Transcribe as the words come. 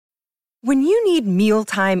When you need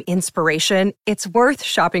mealtime inspiration, it's worth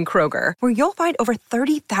shopping Kroger, where you'll find over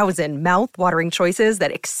 30,000 mouth-watering choices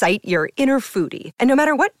that excite your inner foodie. And no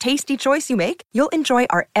matter what tasty choice you make, you'll enjoy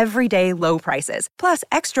our everyday low prices, plus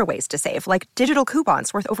extra ways to save, like digital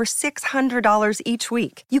coupons worth over $600 each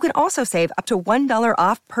week. You can also save up to $1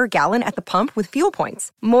 off per gallon at the pump with fuel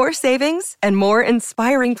points. More savings and more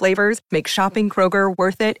inspiring flavors make shopping Kroger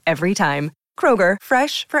worth it every time. Kroger,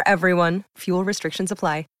 fresh for everyone. Fuel restrictions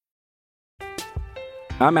apply.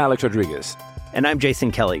 I'm Alex Rodriguez. And I'm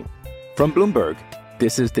Jason Kelly. From Bloomberg,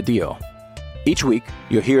 this is The Deal. Each week,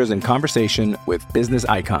 you'll hear us in conversation with business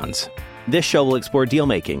icons. This show will explore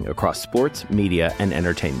deal-making across sports, media, and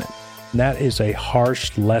entertainment. That is a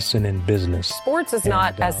harsh lesson in business. Sports is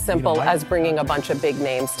not as simple as bringing a bunch of big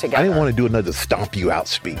names together. I didn't want to do another stomp you out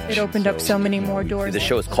speech. It opened up so many more doors. The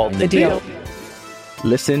show is called The Deal.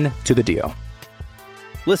 Listen to The Deal.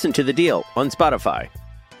 Listen to The Deal on Spotify.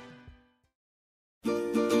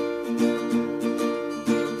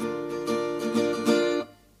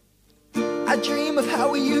 I dream of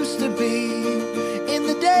how we used to be in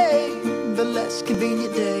the day, the less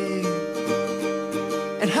convenient day,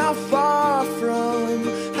 and how far from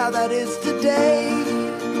how that is today.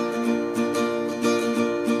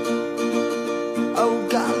 Oh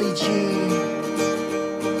golly gee,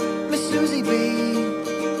 Miss Susie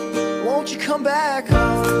B, won't you come back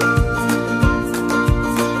home?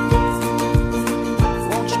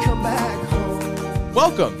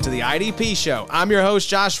 Welcome to the IDP Show. I'm your host,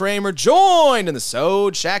 Josh Raymer, joined in the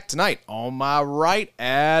Sode Shack tonight. On my right,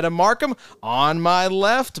 Adam Markham. On my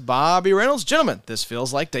left, Bobby Reynolds. Gentlemen, this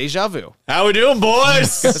feels like deja vu. How we doing,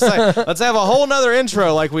 boys? Let's have a whole nother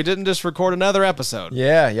intro like we didn't just record another episode.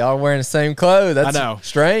 Yeah, y'all are wearing the same clothes. That's I know.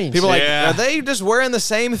 Strange. People are like, are they just wearing the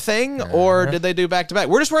same thing or did they do back-to-back?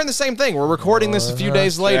 We're just wearing the same thing. We're recording this a few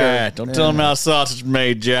days later. Yeah, don't tell them how sausage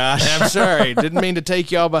made, Josh. I'm sorry. Didn't mean to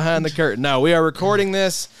take y'all behind the curtain. No, we are recording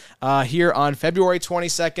this here on February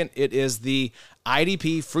 22nd. It is the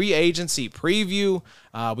IDP free agency preview.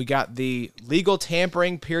 We got the legal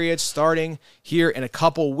tampering period starting here in a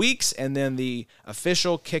couple weeks, and then the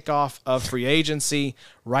official kickoff of free agency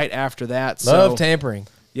right after that. Love tampering.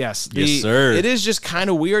 Yes. Yes, sir. It is just kind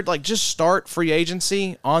of weird. Like, just start free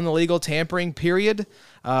agency on the legal tampering period,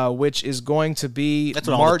 which is going to be That's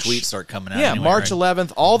when March, all the tweets start coming out. Yeah, anyway, March right?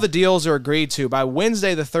 11th. All the deals are agreed to by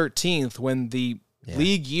Wednesday the 13th, when the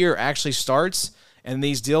league year actually starts and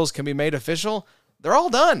these deals can be made official. They're all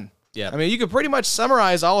done. Yeah. I mean, you could pretty much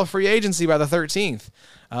summarize all of free agency by the 13th.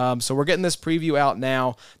 So we're getting this preview out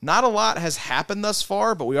now. Not a lot has happened thus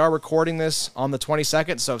far, but we are recording this on the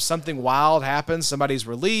 22nd. So if something wild happens, somebody's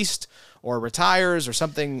released or retires or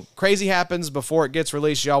something crazy happens before it gets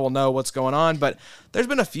released, y'all will know what's going on. But there's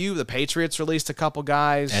been a few. The Patriots released a couple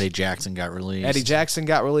guys. Eddie Jackson got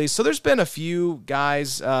released. So there's been a few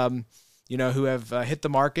guys, who have hit the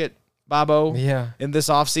market, Bobo, in this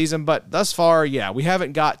offseason. But thus far, we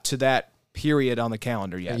haven't got to that period on the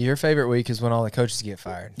calendar yet. Your favorite week is when all the coaches get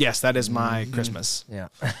fired. Yes, that is my Christmas. Yeah.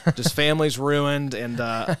 Just families ruined and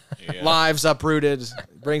lives uprooted.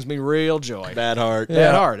 Brings me real joy. Bad heart.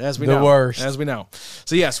 Bad heart, as we know. The worst. As we know.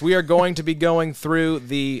 So, yes, we are going to be going through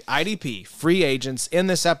the IDP free agents in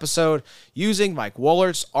this episode using Mike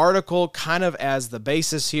Wollert's article kind of as the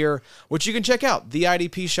basis here, which you can check out,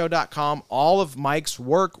 theidpshow.com. All of Mike's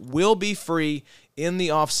work will be free in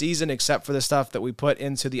the off season, except for the stuff that we put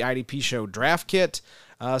into the IDP Show draft kit.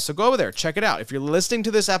 So go over there, check it out. If you're listening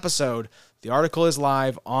to this episode, the article is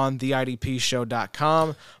live on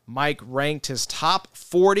theidpshow.com. Mike ranked his top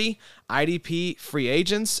 40 IDP free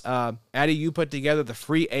agents. Addy, you put together the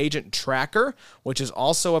free agent tracker, which is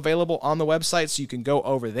also available on the website, so you can go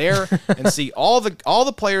over there and see all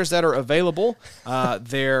the players that are available,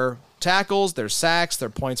 their tackles, their sacks, their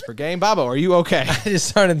points per game. Bobo, are you okay? I just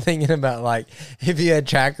started thinking about, like, if you had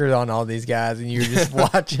trackers on all these guys and you were just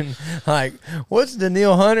watching, like, what's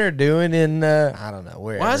Danielle Hunter doing in, I don't know,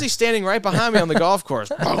 where? Why is he standing right behind me on the golf course?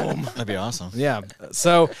 Boom. That'd be awesome. Yeah.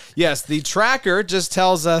 So, yes, the tracker just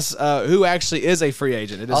tells us who actually is a free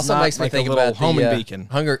agent. It is also not makes me like think a little about home the and beacon.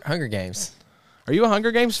 Hunger Games. Are you a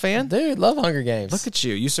Hunger Games fan? Dude, love Hunger Games. Look at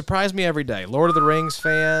you. You surprise me every day. Lord of the Rings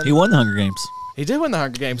fan. He won the Hunger Games. He did win the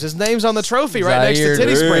Hunger Games. His name's on the trophy right next to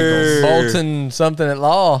Titty Zaire Sprinkles. Bolton something at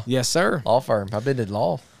law. Yes, sir. Law firm. I've been to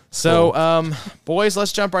law. So, boys,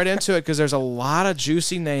 let's jump right into it because there's a lot of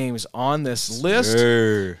juicy names on this list.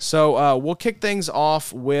 Sure. So we'll kick things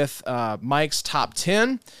off with Mike's top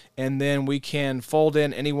 10, and then we can fold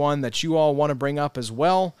in anyone that you all want to bring up as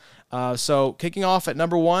well. So kicking off at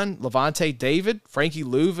number 1, Levante David, Frankie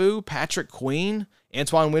Louvu, Patrick Queen,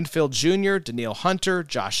 Antoine Winfield Jr., Danielle Hunter,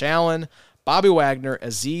 Josh Allen, Bobby Wagner,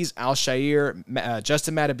 Azeez Al-Shaair,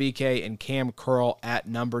 Justin Madubuike, and Cam Curl at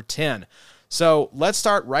number 10. So let's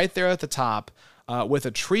start right there at the top with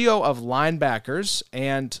a trio of linebackers,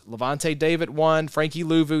 and Lavonte David 1, Frankie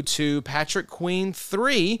Luvu 2, Patrick Queen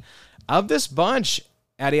 3. Of this bunch,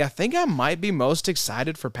 Addy, I think I might be most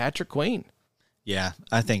excited for Patrick Queen. Yeah,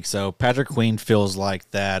 I think so. Patrick Queen feels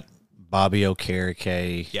like that Bobby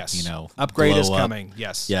Okereke, yes, upgrade is coming. Up.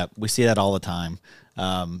 Yes. Yeah, we see that all the time.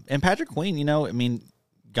 And Patrick Queen,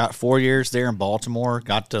 got 4 years there in Baltimore,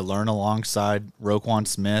 got to learn alongside Roquan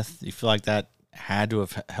Smith. You feel like that had to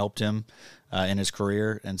have helped him in his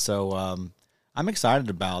career. And so I'm excited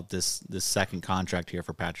about this second contract here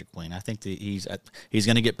for Patrick Queen. I think that he's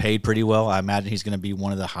going to get paid pretty well. I imagine he's going to be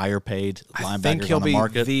one of the higher paid linebackers on the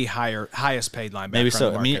market. I think he'll be the highest paid linebacker. Maybe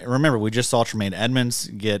so. On the market. Remember, we just saw Tremaine Edmonds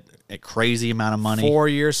get a crazy amount of money. 4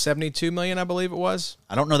 years, $72 million, I believe it was.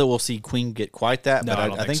 I don't know that we'll see Queen get quite that, no,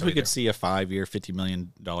 but I think so we either. could see a 5-year, $50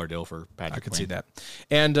 million deal for Patrick Queen. I could see that.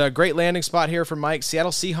 And great landing spot here for Mike.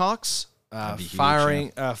 Seattle Seahawks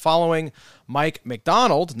following Mike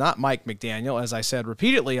McDonald, not Mike McDaniel, as I said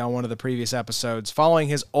repeatedly on one of the previous episodes, following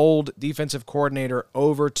his old defensive coordinator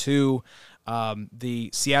over to the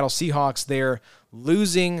Seattle Seahawks there,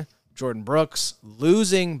 losing Jordan Brooks,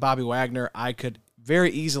 losing Bobby Wagner. I could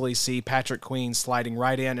very easily see Patrick Queen sliding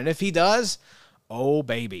right in. And if he does, oh,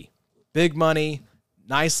 baby. Big money,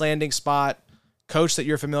 nice landing spot, coach that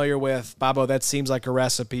you're familiar with. Bobo, that seems like a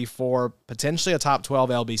recipe for potentially a top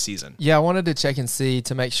 12 LB season. Yeah, I wanted to check and see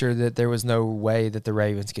to make sure that there was no way that the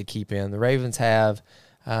Ravens could keep in. The Ravens have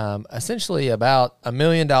essentially about $1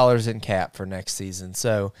 million in cap for next season.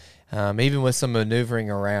 So even with some maneuvering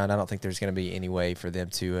around, I don't think there's going to be any way for them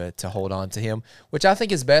to hold on to him, which I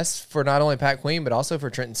think is best for not only Pat Queen but also for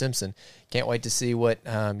Trenton Simpson. Can't wait to see what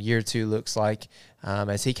year 2 looks like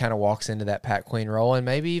as he kind of walks into that Pat Queen role, and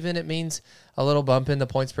maybe even it means a little bump in the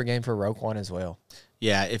points per game for Roquan as well.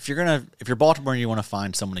 Yeah, if you're Baltimore and you want to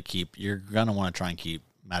find someone to keep, you're gonna want to try and keep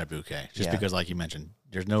Madubuike, just because, like you mentioned,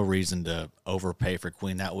 there's no reason to overpay for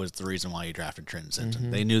Queen. That was the reason why you drafted Trenton Simpson.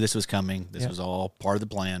 Mm-hmm. They knew this was coming. This was all part of the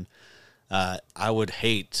plan. I would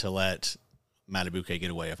hate to let Madubuike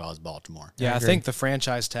get away if I was Baltimore. Yeah, I think the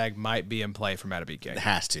franchise tag might be in play for Madubuike. It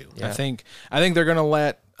has to. Yeah. I think they're going to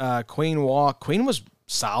let Queen walk. Queen was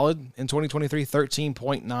solid in 2023,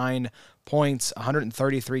 13.9 points,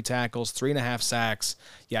 133 tackles, 3.5 sacks.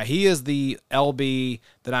 Yeah, he is the LB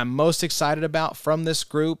that I'm most excited about from this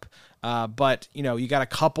group. But, you got a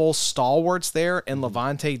couple stalwarts there in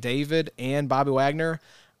Lavonte David and Bobby Wagner.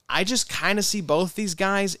 I just kind of see both these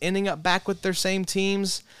guys ending up back with their same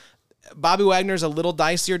teams. Bobby Wagner's a little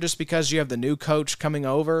dicier just because you have the new coach coming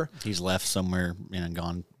over. He's left somewhere and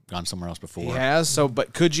gone somewhere else before. He has. So,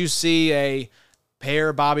 but could you see a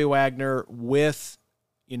pair Bobby Wagner with,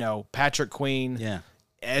 Patrick Queen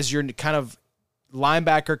as your kind of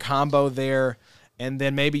linebacker combo there? And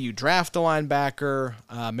then maybe you draft a linebacker,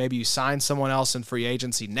 maybe you sign someone else in free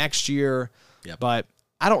agency next year. Yep. But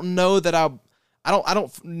I don't know that I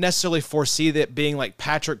don't necessarily foresee that being like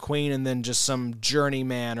Patrick Queen and then just some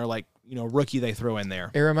journeyman or rookie they throw in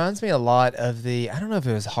there. It reminds me a lot of I don't know if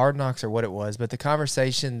it was Hard Knocks or what it was, but the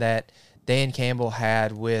conversation that Dan Campbell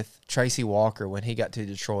had with Tracy Walker when he got to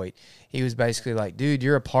Detroit. He was basically like, dude,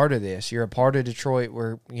 you're a part of this. You're a part of Detroit.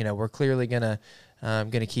 We're clearly going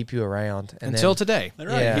to keep you around. And until today.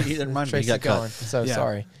 Yeah. He got cut. So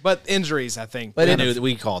sorry. But injuries, I think. But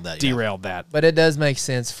we called that. Derailed that. But it does make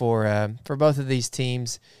sense for both of these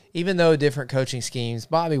teams. Even though different coaching schemes,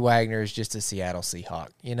 Bobby Wagner is just a Seattle Seahawk,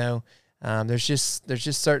 There's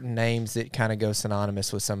just certain names that kind of go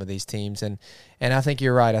synonymous with some of these teams. And I think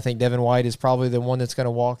you're right. I think Devin White is probably the one that's going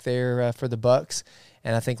to walk there for the Bucs.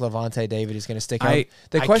 And I think Lavonte David is going to stick out.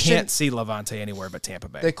 I can't see Lavonte anywhere but Tampa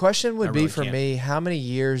Bay. The question would be for me, how many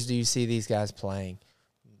years do you see these guys playing?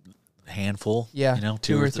 Handful. Yeah,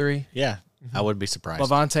 2 or 3. Yeah, I wouldn't be surprised.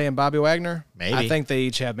 Lavonte and Bobby Wagner? Maybe. I think they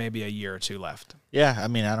each have maybe a year or 2 left. Yeah, I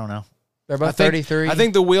don't know. They're both 33. I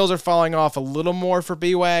think the wheels are falling off a little more for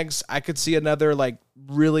B-Wags. I could see another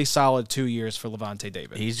really solid 2 years for Lavonte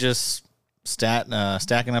David. He's just stacking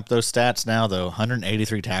up those stats now, though.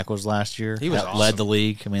 183 tackles last year. He was led the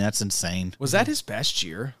league. That's insane. Was that his best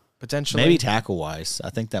year, potentially? Maybe tackle-wise. I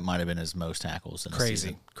think that might have been his most tackles in the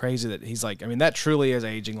season. Crazy that he's that truly is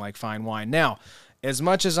aging like fine wine. Now, as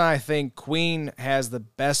much as I think Queen has the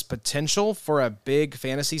best potential for a big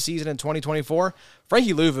fantasy season in 2024,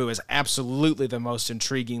 Frankie Luvu is absolutely the most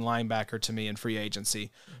intriguing linebacker to me in free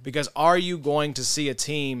agency. Because are you going to see a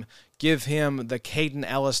team give him the Caden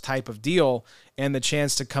Ellis type of deal and the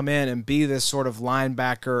chance to come in and be this sort of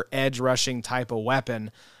linebacker, edge rushing type of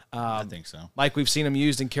weapon? I think so. Like we've seen him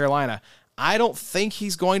used in Carolina. I don't think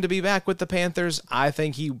he's going to be back with the Panthers. I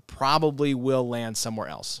think he probably will land somewhere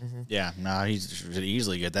else. Yeah, no, he should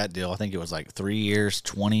easily get that deal. I think it was like 3 years,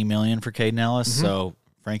 $20 million for Caden Ellis. So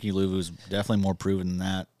Frankie Louvu's definitely more proven than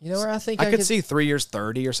that. You know where I think I could see 3 years,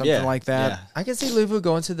 30 or something like that. Yeah. I could see Louvu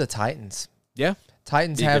going to the Titans. Yeah.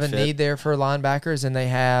 Titans Be a have good a fit. need there for linebackers, and they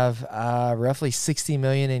have roughly $60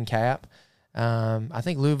 million in cap. I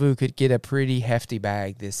think Louvu could get a pretty hefty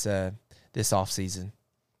bag this offseason.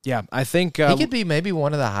 Yeah, I think He could be maybe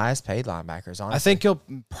one of the highest paid linebackers, honestly. I think he'll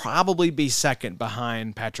probably be second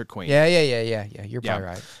behind Patrick Queen. Yeah. You're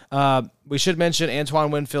probably right. We should mention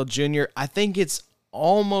Antoine Winfield Jr. I think it's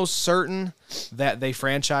almost certain that they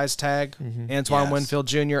franchise tag Antoine Yes. Winfield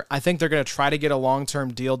Jr. I think they're going to try to get a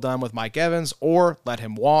long-term deal done with Mike Evans or let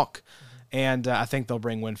him walk, and I think they'll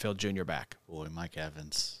bring Winfield Jr. back. Boy, Mike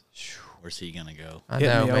Evans. Where's he going to go? I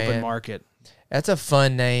Hitting know, the man. open market. That's a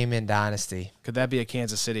fun name in Dynasty. Could that be a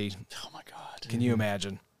Kansas City? Oh, my God. Can you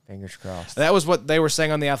imagine? Fingers crossed. That was what they were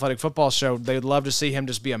saying on the Athletic Football Show. They'd love to see him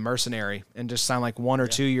just be a mercenary and just sign like 1 or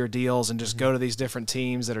 2 year deals and just go to these different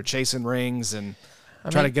teams that are chasing rings and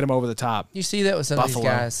try to get them over the top. You see that with some Buffalo. of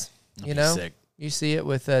these guys. You know, sick. you see it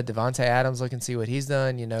with Devontae Adams. Look and see what he's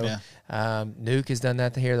done. You know, Nuke has done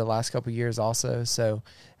that here the last couple of years also. So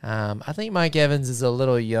I think Mike Evans is a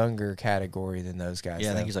little younger category than those guys. Yeah,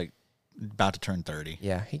 I though. think he's like about to turn 30.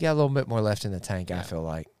 Yeah, he got a little bit more left in the tank, I feel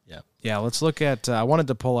like. Yeah, let's look at I wanted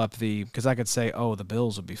to pull up because I could say, oh, the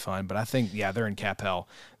Bills would be fun, but I think, they're in cap hell.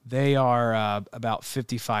 They are about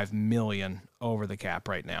 $55 million over the cap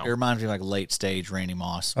right now. It reminds me of like late stage Randy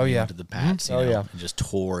Moss. Oh, when he yeah. went to the Pats. You Oh, know, yeah. and just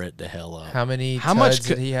tore it to hell up. How many How much tuds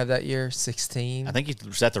could- did he have that year? 16? I think he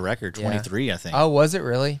set the record, 23, I think. Oh, was it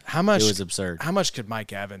really? How much? It was absurd. How much could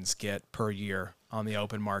Mike Evans get per year on the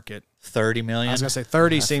open market? 30 million. I was gonna say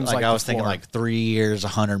 30 seems like I the was thinking floor. like 3 years,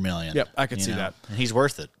 100 million. Yep, I could you see know? that. And he's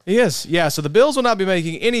worth it. He is, yeah. So the Bills will not be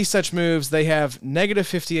making any such moves. They have negative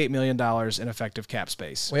 $58 million in effective cap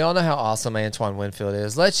space. We all know how awesome Antoine Winfield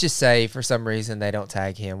is. Let's just say for some reason they don't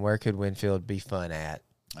tag him. Where could Winfield be fun at?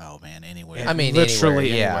 Oh man, anywhere. I mean, literally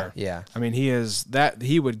anywhere. anywhere. Yeah. I mean, he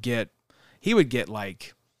would get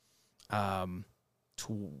like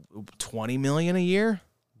 20 million a year,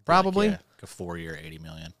 probably. Like a 4-year, 80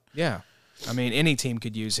 million. Yeah. I mean, any team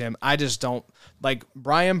could use him. I just don't like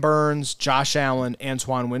Brian Burns, Josh Allen,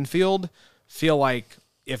 Antoine Winfield feel like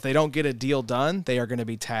if they don't get a deal done, they are going to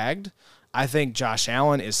be tagged. I think Josh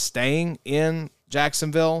Allen is staying in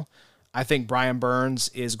Jacksonville. I think Brian Burns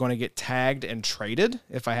is going to get tagged and traded,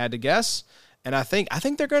 if I had to guess. And I think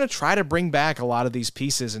they're going to try to bring back a lot of these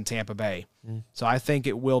pieces in Tampa Bay. So I think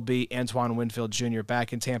it will be Antoine Winfield Jr.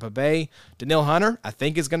 back in Tampa Bay. Danielle Hunter, I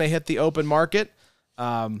think, is going to hit the open market.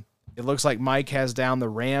 It looks like Mike has down the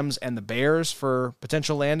Rams and the Bears for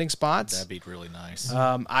potential landing spots. That'd be really nice.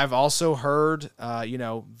 I've also heard,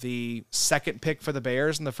 the second pick for the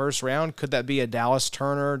Bears in the first round, could that be a Dallas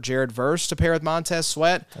Turner, Jared Verse to pair with Montez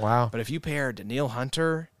Sweat? Wow. But if you pair Danielle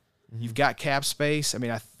Hunter, you've got cap space. I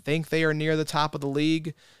mean, I think they are near the top of the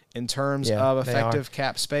league in terms of they effective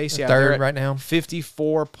cap space. They're they're third at right now.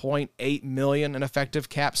 $54.8 million in effective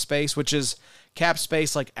cap space, which is cap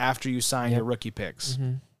space like after you sign your rookie picks.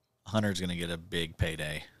 Hunter's going to get a big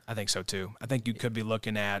payday. I think so too. I think you could be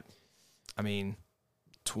looking at,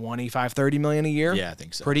 25-30 million a year. Yeah, I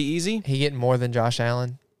think so. Pretty easy. He getting more than Josh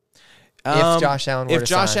Allen? If Josh Allen were if to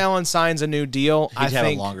Josh sign. Allen signs a new deal, He'd I have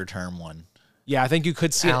think a longer term one. Yeah, I think you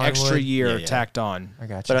could see Allen an extra would? year Yeah. tacked on. I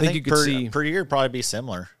got you. But I think you could see per year probably be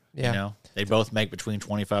similar. Yeah. You know, they both make between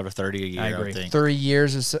 25 to 30 a year. I I agree. would think. 3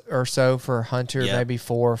 years or so for Hunter, Yeah. maybe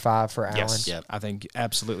 4 or 5 for Allen. yes. Yep. I think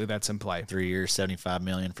absolutely that's in play. 3 years, 75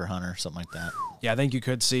 million for Hunter, something like that. Yeah, I think you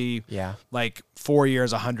could see Yeah. like 4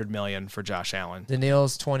 years, 100 million for Josh Allen.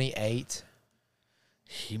 Daniil's 28.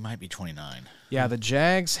 He might be 29. Yeah, the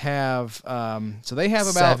Jags have so they have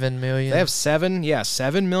about $7 million. They have 7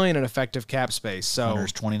 million in effective cap space. So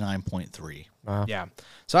Hunter's 29.3. Wow. yeah.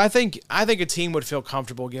 So I think a team would feel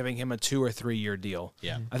comfortable giving him a 2 or 3 year deal.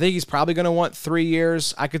 Yeah. I think he's probably going to want 3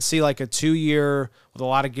 years. I could see like a 2 year with a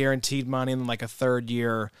lot of guaranteed money and then like a third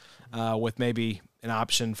year with maybe an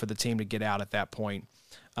option for the team to get out at that point.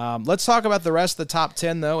 Let's talk about the rest of the top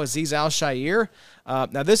 10 though. Azeez Al-Shaair.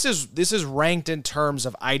 Now this is ranked in terms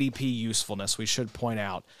of IDP usefulness, we should point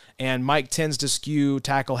out. And Mike tends to skew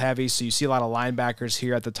tackle heavy, so you see a lot of linebackers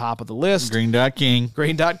here at the top of the list. Green Dot King.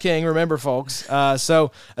 Green Dot King, remember, folks.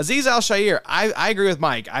 So Azeez Al-Shaair, I agree with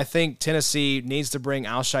Mike. I think Tennessee needs to bring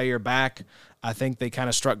Al-Shaair back. I think they kind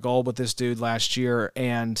of struck gold with this dude last year.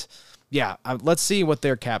 And, yeah, let's see what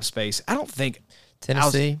their cap space. I don't think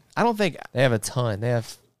Tennessee, I don't think they have a ton. They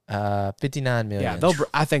have $59 million. Yeah,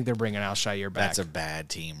 I think they're bringing Al-Shaair back. That's a bad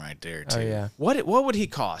team right there, too. Oh, yeah. What would he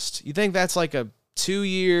cost? You think that's like a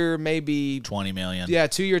 2-year, maybe $20 million. Yeah,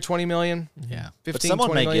 2-year, $20 million. Yeah, 15, but someone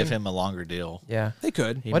 20 may million? give him a longer deal. Yeah. They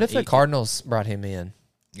could. What if the Cardinals brought him in?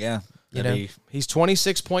 Yeah, You know? He's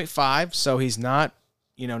 26.5, so he's not,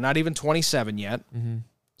 not even 27 yet. Mm-hmm.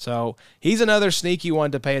 So he's another sneaky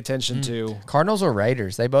one to pay attention to. Cardinals or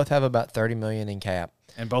Raiders? They both have about $30 million in cap.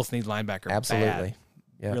 And both need linebacker. Absolutely. Bad.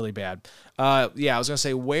 Yeah. Really bad. I was going to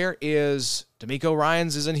say, where is D'Amico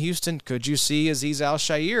Ryans is in Houston? Could you see Azeez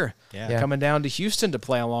Al-Shaair coming down to Houston to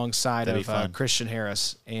play alongside of Christian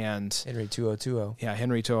Harris and Henry 2020? Yeah,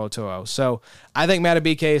 Henry 2020. So I think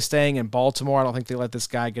Matabike is staying in Baltimore. I don't think they let this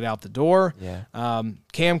guy get out the door. Yeah.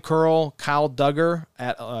 Cam Curl, Kyle Duggar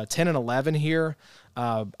at 10 and 11 here.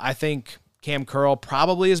 I think Cam Curl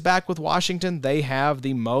probably is back with Washington. They have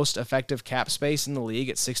the most effective cap space in the league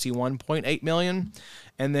at $61.8 million.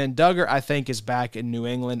 And then Duggar, I think, is back in New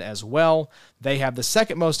England as well. They have the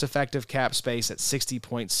second most effective cap space at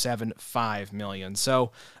 $60.75 million.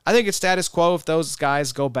 So I think it's status quo if those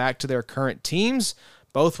guys go back to their current teams,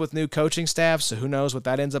 both with new coaching staff. So who knows what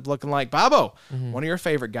that ends up looking like. Bobo, one of your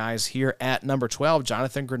favorite guys here at number 12,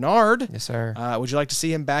 Jonathan Grenard. Yes, sir. Would you like to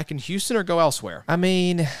see him back in Houston or go elsewhere? I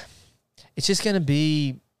mean, it's just going to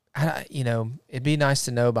be, it'd be nice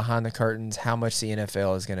to know behind the curtains how much the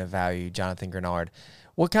NFL is going to value Jonathan Grenard.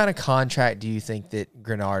 What kind of contract do you think that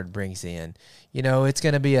Grenard brings in? It's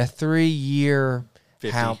going to be a 3-year,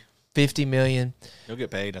 $50 million. He'll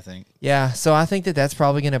get paid, I think. Yeah, so I think that's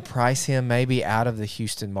probably going to price him maybe out of the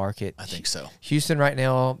Houston market. I think so. Houston right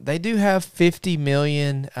now, they do have $50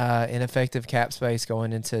 million in effective cap space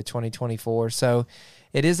going into 2024. So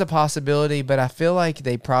it is a possibility, but I feel like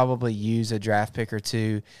they probably use a draft pick or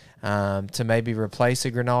two to maybe replace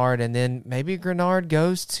a Grenard, and then maybe Grenard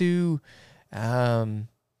goes to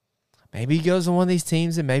maybe he goes to one of these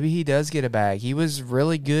teams and maybe he does get a bag. He was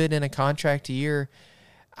really good in a contract year.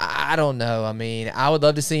 I don't know. I mean, I would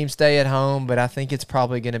love to see him stay at home, but I think it's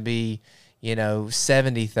probably going to be,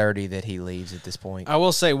 70-30 that he leaves at this point. I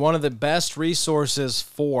will say one of the best resources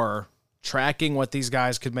for tracking what these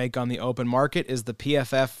guys could make on the open market is the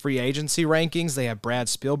PFF free agency rankings. They have Brad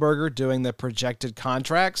Spielberger doing the projected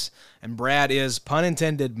contracts, and Brad is, pun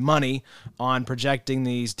intended, money on projecting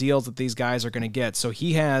these deals that these guys are going to get. So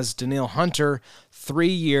he has Danielle Hunter, 3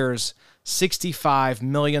 years, $65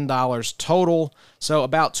 million total, so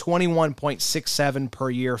about $21.67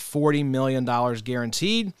 per year, $40 million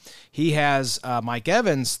guaranteed. He has Mike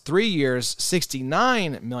Evans, 3 years,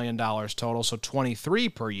 $69 million total, so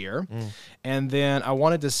 $23 per year. And then I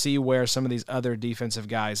wanted to see where some of these other defensive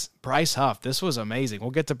guys, Bryce Huff, this was amazing.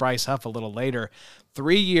 We'll get to Bryce Huff a little later.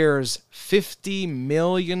 3 years, $50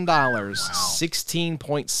 million,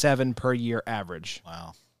 16.7 per year average.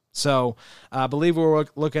 Wow. So I believe we're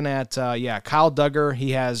looking at, Kyle Duggar.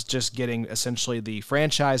 He has just getting essentially the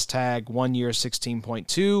franchise tag, 1 year,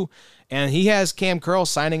 16.2. And he has Cam Curl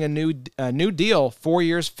signing a new deal, 4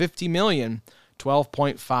 years, $50 million,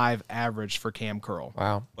 12.5 average for Cam Curl.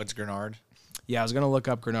 Wow. What's Grenard? Yeah, I was going to look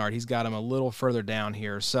up Grenard. He's got him a little further down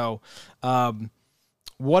here. So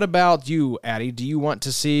what about you, Addy? Do you want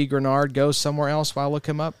to see Grenard go somewhere else while I look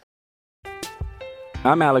him up?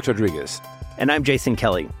 I'm Alex Rodriguez. And I'm Jason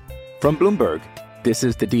Kelly. From Bloomberg, this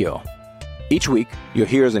is The Deal. Each week, you'll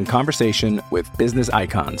hear us in conversation with business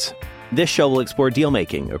icons. This show will explore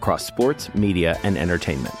deal-making across sports, media, and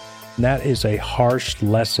entertainment. That is a harsh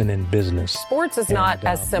lesson in business. Sports is not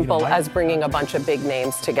as simple as bringing a bunch of big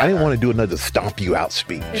names together. I didn't want to do another stomp you out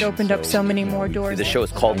speech. It opened up so many more doors. The show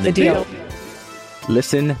is called The Deal.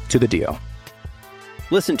 Listen to The Deal.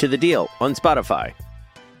 Listen to The Deal on Spotify.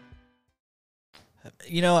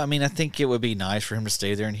 I think it would be nice for him to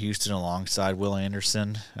stay there in Houston alongside Will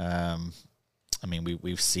Anderson.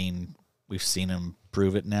 We've seen him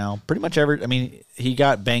prove it now. Pretty much he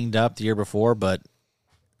got banged up the year before, but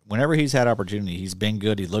whenever he's had opportunity, he's been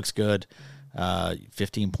good. He looks good.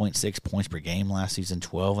 15.6 points per game last season,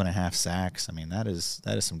 12.5 sacks. That is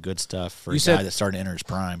some good stuff for a guy that's starting to enter his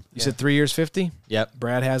prime. You said 3 years, 50? Yep.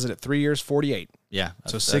 Brad has it at 3 years, 48. Yeah.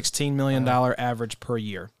 So $16 million average per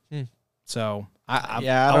year. So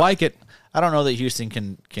I like it. I don't know that Houston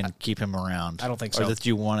can keep him around. I don't think so. Or that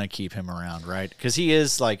you want to keep him around, right? Because he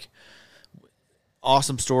is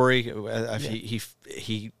awesome story.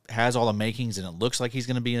 He has all the makings, and it looks like he's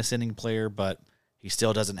going to be an ascending player, but he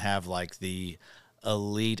still doesn't have the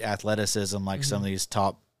elite athleticism like some of these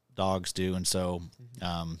top dogs do. And so,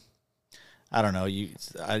 I don't know.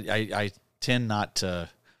 I tend not to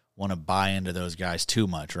want to buy into those guys too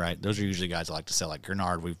much, right? Those are usually guys I like to sell, like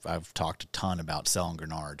Grenard. I've talked a ton about selling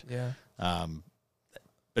Grenard. Yeah.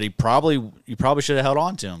 But you probably should have held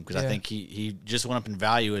on to him because I Yeah. think he just went up in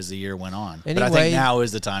value as the year went on. But I Anyway- think now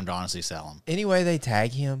is the time to honestly sell him. Anyway, they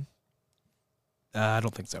tag him. I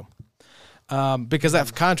don't think so. Because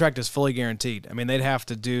that contract is fully guaranteed. I mean, they'd have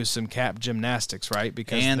to do some cap gymnastics, right?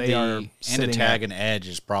 Because they are And a sitting tag at, and edge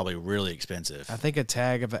is probably really expensive. I think a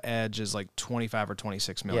tag of an edge is like 25 or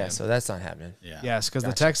 26 million. Yeah, so that's not happening. Yeah. Yes, because the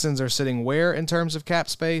Gotcha. Texans are sitting where in terms of cap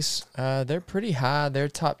space? They're pretty high. They're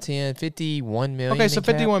top 10, 51 million. Okay, so in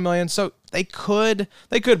cap. 51 million. So they could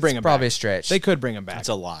bring him Probably back. a stretch. They could bring him back. That's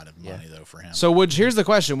a lot of money though for him. So here's the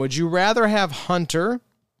question. Would you rather have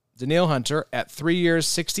Danielle Hunter at 3 years,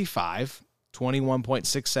 65,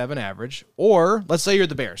 21.67 average, or let's say you're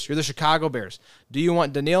the Bears, you're the Chicago Bears. Do you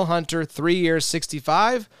want Danielle Hunter 3 years,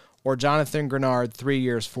 65, or Jonathan Grenard 3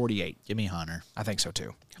 years, 48? Give me Hunter. I think so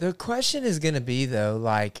too. The question is going to be, though,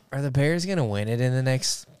 like, are the Bears going to win it in the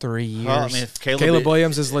next 3 years? Well, I mean, if Caleb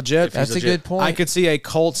Williams is legit. That's a good point. I could see a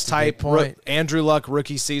Colts type point. Andrew Luck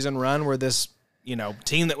rookie season run where this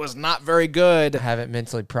team that was not very good I haven't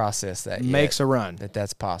mentally processed that yet, makes a run.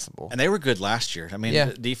 that's possible. And they were good last year. I mean,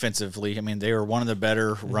 Yeah. defensively, I mean, they were one of the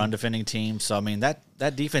better run defending teams. So I mean, that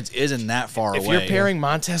defense isn't that far If away. you're pairing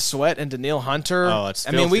Montez Sweat and Danielle Hunter, Oh, it's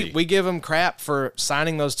I mean, filthy. we give them crap for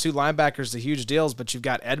signing those two linebackers to huge deals, but you've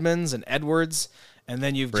got Edmonds and Edwards, and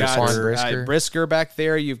then you've got Brisker back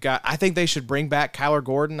there. I think they should bring back Kyler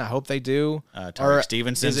Gordon. I hope they do. Tyreek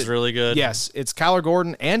Stevenson's really good. Yes, it's Kyler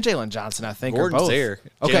Gordon and Jalen Johnson, I think, Gordon's are both. there.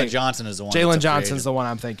 Okay, Jalen Johnson is the one. Jalen that's a free Johnson's agent. the one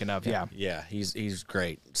I'm thinking of, yeah. Yeah, he's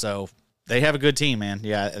great. So they have a good team, man.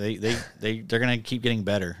 Yeah, they're gonna keep getting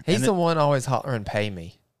better. He's And the one always hollering, pay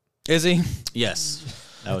me. Is he? Yes.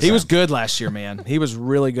 He was good last year, man. He was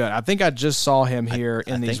really good. I think I just saw him here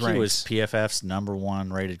in these I think ranks. he was PFF's number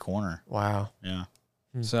 1 rated corner. Wow. Yeah.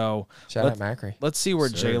 So Shout out Macri. Let's see where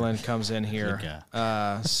Sir. Jalen comes in here.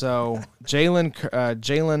 Good So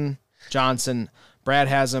Jalen Johnson, Brad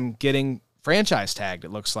has him getting franchise tagged.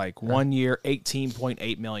 It looks like 1 year,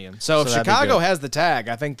 $18.8 million. So if that'd be Chicago good. has the tag,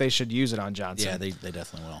 I think they should use it on Johnson. Yeah, they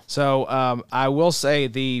definitely will. So I will say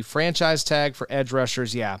the franchise tag for edge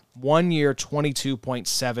rushers, 1 year,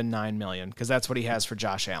 $22.79 million, because that's what he has for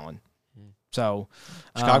Josh Allen. So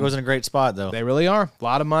Chicago's in a great spot though. they really are. A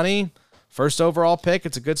lot of money. First overall pick.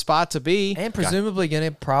 It's a good spot to be. And presumably going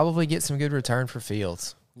to probably get some good return for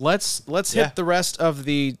Fields. Let's hit the rest of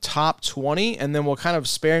the top 20, and then we'll kind of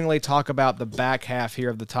sparingly talk about the back half here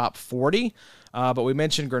of the top 40. But we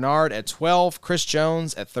mentioned Grenard at 12, Chris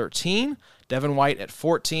Jones at 13, Devin White at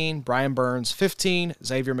 14, Brian Burns 15,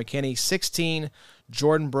 Xavier McKinney 16,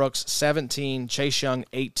 Jordan Brooks 17, Chase Young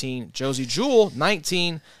 18, Josie Jewell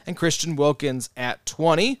 19, and Christian Wilkins at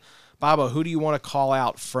 20. Baba, who do you want to call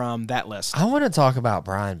out from that list? I want to talk about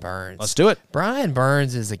Brian Burns. Let's do it. Brian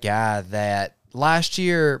Burns is a guy that last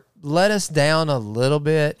year let us down a little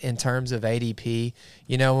bit in terms of ADP.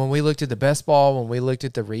 You know, when we looked at the best ball, when we looked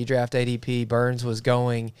at the redraft ADP, Burns was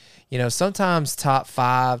going, sometimes top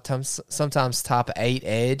 5, sometimes top 8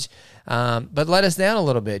 edge, but let us down a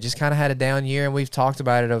little bit. Just kind of had a down year, and we've talked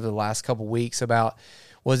about it over the last couple weeks about,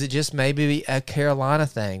 was it just maybe a Carolina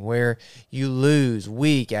thing where you lose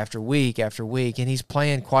week after week after week, and he's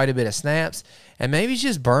playing quite a bit of snaps, and maybe he's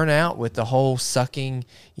just burnt out with the whole sucking,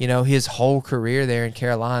 his whole career there in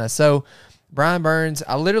Carolina. So Brian Burns,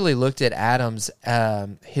 I literally looked at Adams,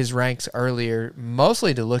 his ranks earlier,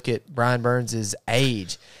 mostly to look at Brian Burns'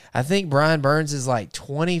 age. I think Brian Burns is like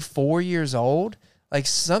 24 years old, like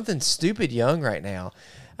something stupid young right now.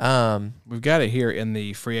 We've got it here in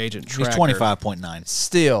the free agent tracker. He's 25.9.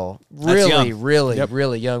 Still, young.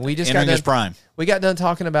 really young. We just Entering got his prime. We got done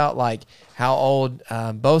talking about like how old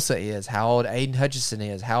Bosa is, how old Aiden Hutchinson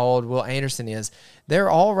is, how old Will Anderson is. They're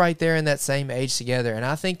all right there in that same age together. And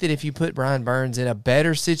I think that if you put Brian Burns in a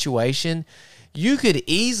better situation, you could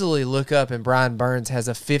easily look up and Brian Burns has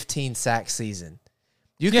a 15 sack season.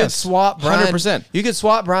 You could swap Brian. 100%. You could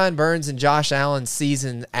swap Brian Burns and Josh Allen's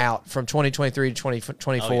season out from 2023 to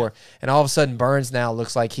 2024, and all of a sudden Burns now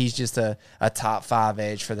looks like he's just a top 5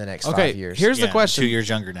 edge for the next 5 years. Here's the question. 2 years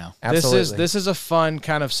younger now. Absolutely. This is a fun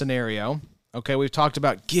kind of scenario. Okay, we've talked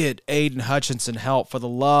about get Aiden Hutchinson help for the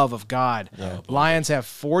love of God. Lions have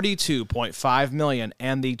 $42.5 million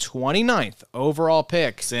and the 29th overall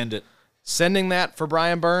pick. Send it. Sending that for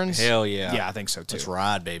Brian Burns? Hell yeah. Yeah, I think so too. Let's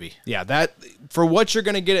ride, baby. Yeah, that for what you're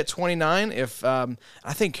going to get at 29. If I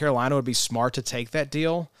think Carolina would be smart to take that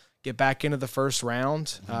deal, get back into the first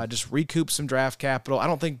round, just recoup some draft capital. I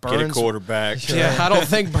don't think Burns Get a quarterback. Yeah, I don't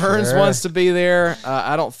think Burns wants to be there.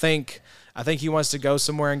 I don't think I think he wants to go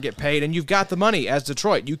somewhere and get paid. And you've got the money as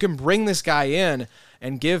Detroit. You can bring this guy in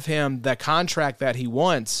and give him the contract that he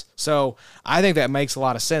wants. So I think that makes a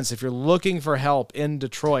lot of sense. If you're looking for help in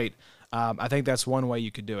Detroit, I think that's one way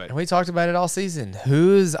you could do it. And we talked about it all season.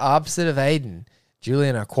 Who's opposite of Aiden?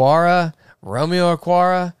 Julian Okwara? Romeo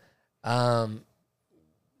Okwara?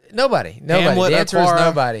 Nobody. Hamlet the answer Okwara.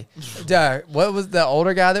 is nobody. What was the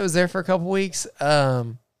older guy that was there for a couple weeks?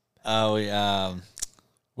 Well,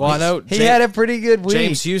 I know he had a pretty good week.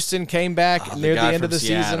 James Houston came back near the end of the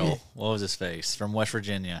season. What was his face? From West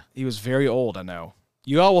Virginia. He was very old, I know.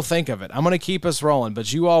 You all will think of it. I'm going to keep us rolling,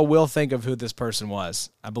 but you all will think of who this person was.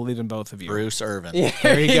 I believe in both of you. Bruce Irvin. Yeah,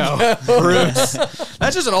 there you go. Bruce.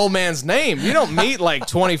 That's just an old man's name. You don't meet like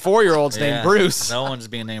 24-year-olds named Bruce. No one's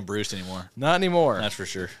being named Bruce anymore. Not anymore. That's for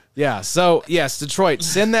sure. Yeah, so, yes, Detroit,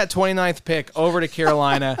 send that 29th pick over to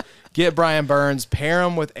Carolina, get Brian Burns, pair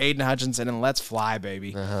him with Aiden Hutchinson, and let's fly,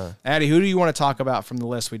 baby. Addie, who do you want to talk about from the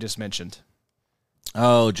list we just mentioned?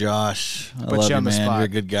 Oh, Josh. I love you, man. You're a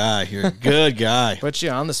good guy. You're a good guy. Put you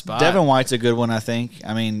on the spot. Devin White's a good one, I think.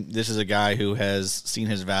 I mean, this is a guy who has seen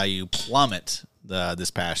his value plummet this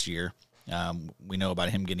past year. We know about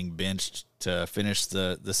him getting benched to finish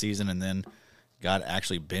the season and then got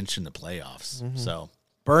actually benched in the playoffs. So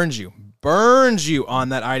burns you on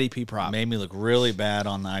that IDP prop. Made me look really bad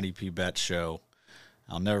on the IDP bet show.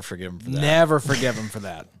 I'll never forgive him for that. Never forgive him for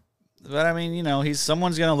that. But, I mean, you know,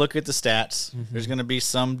 someone's going to look at the stats. There's going to be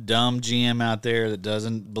some dumb GM out there that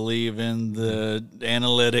doesn't believe in the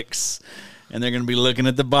analytics, and they're going to be looking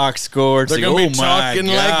at the box score. They're going to be talking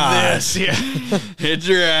like this. Yeah. Hit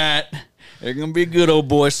your hat. They're going to be good old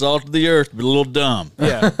boy, salt of the earth, but a little dumb.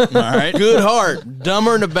 Yeah. All right? Good heart.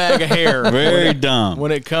 Dumber than a bag of hair. Very dumb.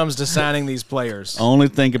 When it comes to signing these players. Only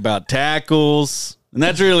think about tackles. And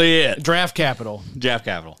that's really it. Draft capital.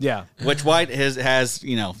 Yeah. Which White has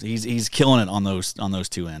you know, he's killing it on those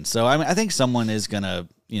two ends. So I mean, I think someone is gonna,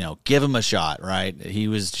 you know, give him a shot, right? He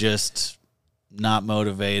was just not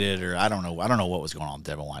motivated, or I don't know what was going on with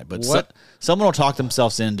Devin White, but someone will talk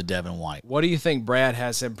themselves into Devin White. What do you think Brad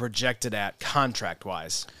has him projected at contract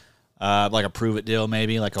wise? Like a prove it deal,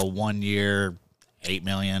 maybe like a 1 year, $8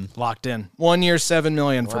 million. Locked in. 1 year, $7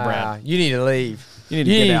 million for Brad. You need to leave. You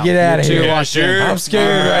need to get out of here. Yeah, sure. I'm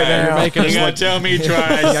scared right now. You're making us look. Tell me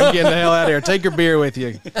twice. I'm getting the hell out of here. Take your beer with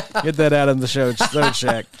you. Get that out of the show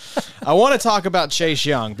check. I want to talk about Chase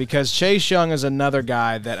Young because Chase Young is another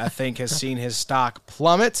guy that I think has seen his stock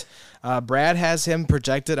plummet. Brad has him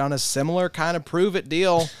projected on a similar kind of prove-it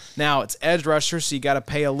deal. Now, it's edge rusher, so you got to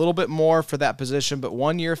pay a little bit more for that position, but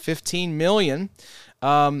 1 year, $15 million.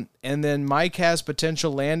 And then Mike has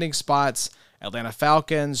potential landing spots: Atlanta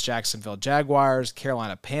Falcons, Jacksonville Jaguars,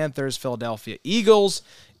 Carolina Panthers, Philadelphia Eagles.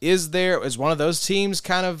 Is one of those teams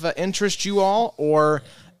kind of interest you all, or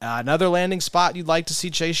another landing spot you'd like to see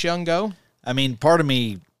Chase Young go? I mean, part of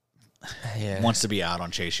me wants to be out on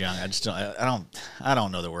Chase Young. I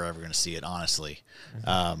don't know that we're ever going to see it, honestly.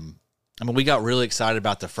 I mean, we got really excited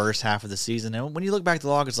about the first half of the season, and when you look back at the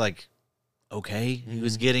log, it's like, okay, he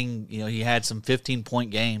was getting, you know, he had some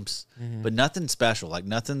 15-point games, but nothing special, like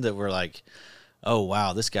nothing that we're like, oh,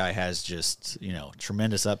 wow, this guy has just, you know,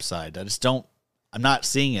 tremendous upside. I'm not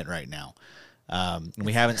seeing it right now. And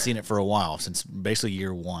we haven't seen it for a while, since basically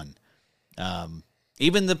year one.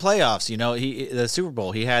 Even the playoffs, you know, the Super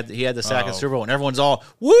Bowl, he had the sack in the Super Bowl, and everyone's all,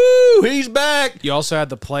 woo, he's back. You also had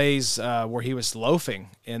the plays where he was loafing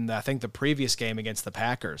in, I think, the previous game against the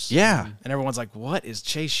Packers. Yeah. And everyone's like, what is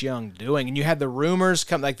Chase Young doing? And you had the rumors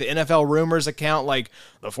come, like the NFL rumors account, like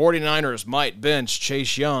the 49ers might bench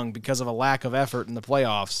Chase Young because of a lack of effort in the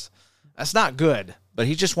playoffs. That's not good. But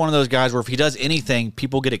he's just one of those guys where if he does anything,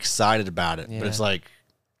 people get excited about it. Yeah. But it's like,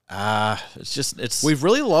 we've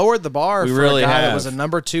really lowered the bar for really a guy have. that was a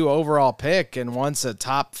number 2 overall pick and once a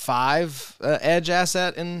top 5 edge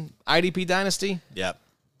asset in IDP Dynasty. Yep.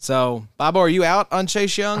 So, Bobo, are you out on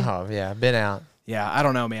Chase Young? Oh, yeah, I've been out. Yeah, I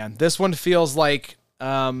don't know, man. This one feels like...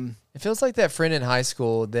 it feels like that friend in high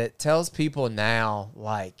school that tells people now,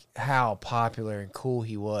 like, how popular and cool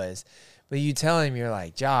he was. But you tell him, you're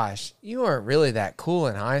like, Josh, you weren't really that cool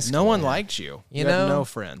in high school. No one liked you. You know? have no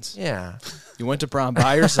friends. Yeah. You went to prom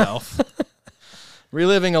by yourself.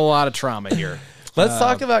 Reliving a lot of trauma here. Let's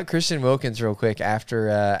talk about Christian Wilkins real quick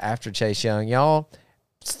after Chase Young. Y'all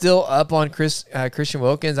still up on Christian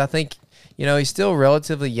Wilkins? I think, you know, he's still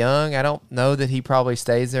relatively young. I don't know that he probably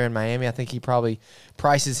stays there in Miami. I think he probably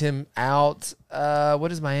prices him out. What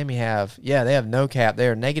does Miami have? Yeah, they have no cap.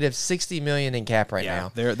 They're negative $60 million in cap right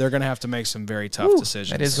now. They're going to have to make some very tough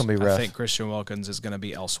decisions. That is going to be rough. I think Christian Wilkins is going to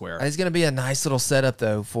be elsewhere. It's going to be a nice little setup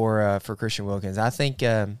though for Christian Wilkins. I think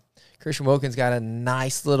Christian Wilkins got a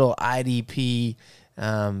nice little IDP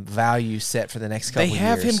value set for the next couple They years.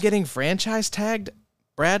 have him getting franchise tagged.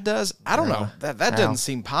 Brad does. I don't know. That doesn't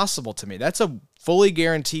seem possible to me. That's a fully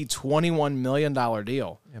guaranteed $21 million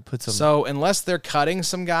deal. So unless they're cutting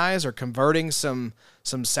some guys or converting some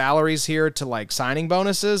salaries here to like signing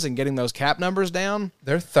bonuses and getting those cap numbers down,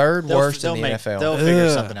 they're third worst in the NFL. They'll figure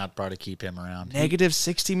something out probably to keep him around. Negative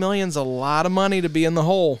 $60 million is a lot of money to be in the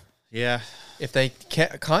hole. Yeah. If they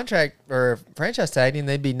contract or franchise tag him,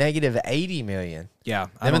 they'd be negative $80 million. Yeah,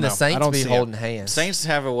 them and the Saints be holding hands. Saints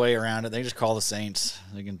have a way around it. They just call the Saints.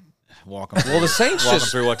 They can walk them. Well, the Saints walk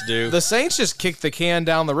just them through what to do. The Saints just kick the can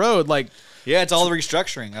down the road. Like, yeah, it's all the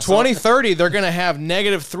restructuring. 2030, they're going to have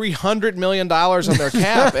negative $300 million on their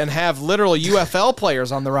cap and have literal UFL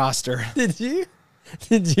players on the roster.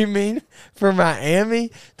 Did you mean for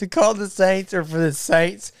Miami to call the Saints or for the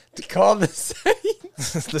Saints to call the Saints?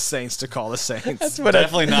 The Saints to call the Saints. That's what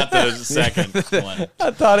definitely not the second one.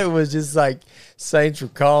 I thought it was just like Saints were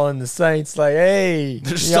calling the Saints like, hey,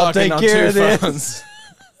 They're just y'all talking take on care two of phones. this.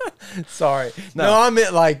 Sorry. No, I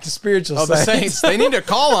meant like the spiritual Oh, Saints. the Saints. They need to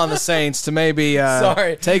call on the Saints to maybe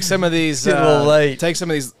take some of these Getting a little late. take some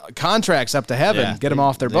of these contracts up to heaven, Yeah, get them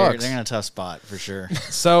off their books. They're in a tough spot for sure.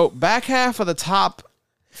 So back half of the top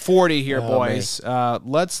 40 here, Oh, boys.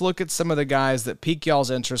 Let's look at some of the guys that pique y'all's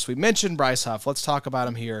interest. We mentioned Bryce Huff. Let's talk about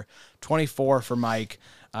him here. 24 for Mike.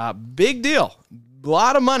 Big deal. A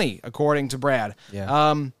lot of money, according to Brad.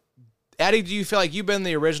 Yeah. Addie, do you feel like you've been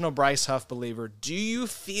the original Bryce Huff believer? Do you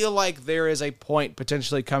feel like there is a point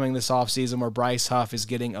potentially coming this offseason where Bryce Huff is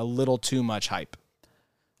getting a little too much hype?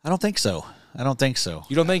 I don't think so.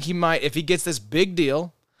 You don't think he might, if he gets this big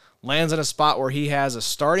deal, lands in a spot where he has a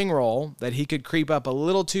starting role, that he could creep up a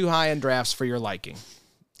little too high in drafts for your liking?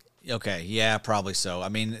 Okay, yeah, probably so. I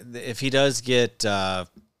mean, if he does get that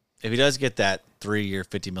 3-year,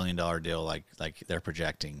 $50 million deal like they're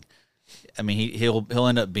projecting, I mean, he'll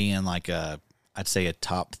end up being like I'd say a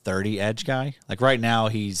top 30 edge guy. Like right now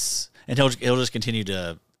he'll just continue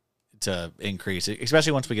to increase,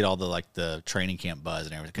 especially once we get all the training camp buzz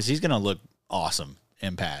and everything, because he's going to look awesome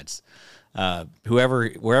in pads.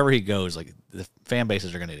 Wherever he goes, like the fan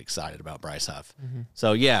bases are going to get excited about Bryce Huff. Mm-hmm.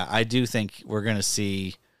 So yeah, I do think we'll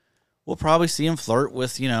probably see him flirt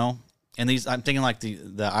with, and these, I'm thinking like the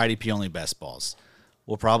IDP only best balls.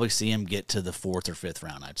 We'll probably see him get to the 4th or 5th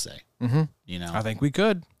round, I'd say. Mm-hmm. I think we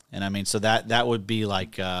could. And I mean, so that would be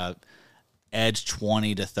like edge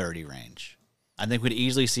 20 to 30 range. I think we'd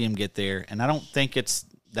easily see him get there, and I don't think it's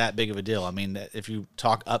that big of a deal. I mean, if you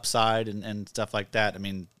talk upside and stuff like that, I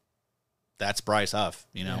mean, that's Bryce Huff,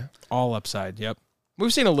 Yeah. All upside, yep.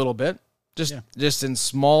 We've seen a little bit, just in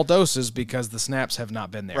small doses because the snaps have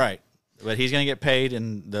not been there. Right. But he's going to get paid,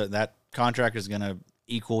 and that contract is going to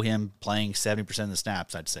equal him playing 70% of the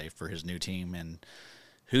snaps, I'd say, for his new team. And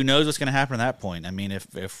who knows what's going to happen at that point? I mean,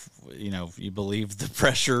 if you believe the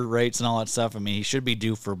pressure rates and all that stuff, I mean, he should be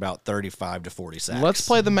due for about 35 to 40 sacks. Let's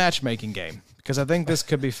play the matchmaking game, because I think this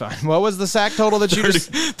could be fun. What was the sack total that you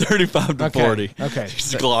 35 to 40. Okay.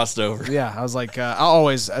 Just glossed over. Yeah, I was like, I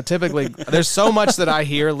always, typically, there's so much that I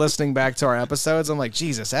hear listening back to our episodes. I'm like,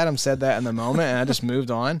 Jesus, Adam said that in the moment, and I just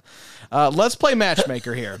moved on. Let's play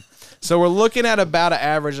matchmaker here. So we're looking at about an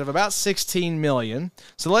average of about 16 million.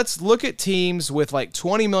 So let's look at teams with like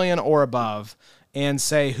 20 million or above and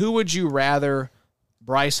say, who would you rather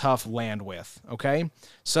Bryce Huff land with? Okay.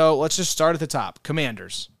 So let's just start at the top.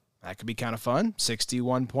 Commanders. That could be kind of fun.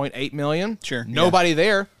 61.8 million. Sure. Nobody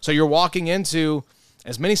there. So you're walking into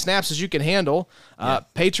as many snaps as you can handle.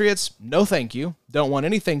 Patriots, no thank you. Don't want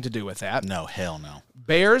anything to do with that. No, hell no.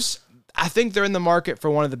 Bears, I think they're in the market for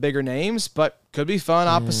one of the bigger names, but could be fun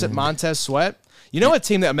opposite Montez Sweat. You know, a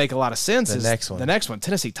team that would make a lot of sense is the next one,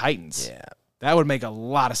 Tennessee Titans. Yeah. That would make a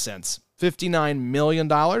lot of sense. $59 million.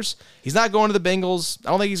 He's not going to the Bengals. I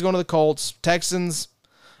don't think he's going to the Colts. Texans,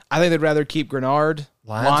 I think they'd rather keep Grenard.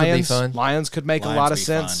 Lions would be fun. Lions could make a lot of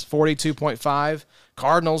sense. 42.5.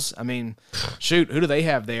 Cardinals, I mean, shoot, who do they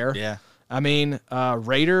have there? Yeah. I mean,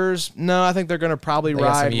 Raiders, no, I think they're going to probably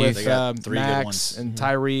ride with Max and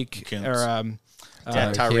Tyreek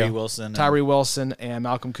Tyree Wilson. Tyree Wilson and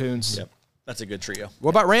Malcolm Koons. Yep. That's a good trio.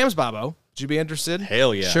 What about Rams, Bobo? Would you be interested?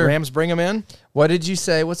 Hell yeah. Sure. Rams bring him in? What did you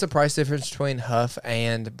say? What's the price difference between Huff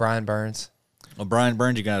and Brian Burns? Well, Brian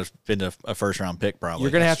Burns, you got to spend a first-round pick probably.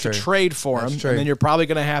 You're going to have to trade for him, and then you're probably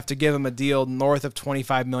going to have to give him a deal north of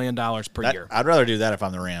 $25 million per year. I'd rather do that if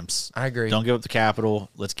I'm the Rams. I agree. Don't give up the capital.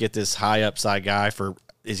 Let's get this high upside guy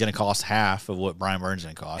he's going to cost half of what Brian Burns is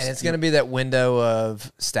going to cost. And it's going to be that window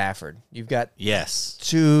of Stafford. You've got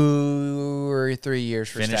 2 or 3 years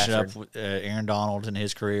for Finish Stafford. up with Aaron Donald in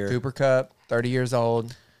his career. Cooper Kupp, 30 years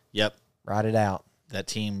old. Yep. Ride it out. That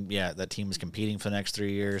team is competing for the next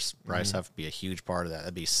 3 years. Bryce Huff would be a huge part of that.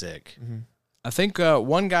 That'd be sick. I think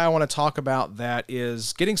one guy I want to talk about that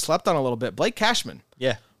is getting slept on a little bit, Blake Cashman.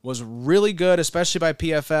 Yeah. Was really good, especially by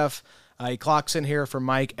PFF. He clocks in here for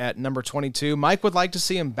Mike at number 22. Mike would like to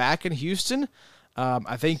see him back in Houston.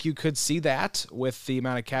 I think you could see that with the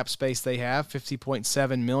amount of cap space they have,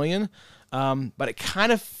 $50.7 million. But it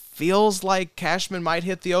kind of feels like Cashman might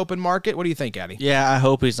hit the open market. What do you think, Addy? Yeah, I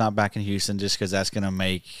hope he's not back in Houston just because that's going to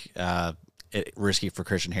make it risky for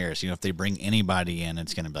Christian Harris. If they bring anybody in,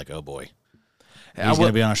 it's going to be like, oh, boy. He's going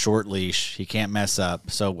to be on a short leash. He can't mess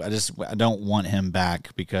up. So I don't want him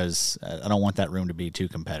back because I don't want that room to be too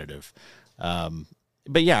competitive.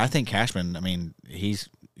 But, yeah, I think Cashman, he's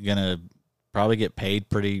going to probably get paid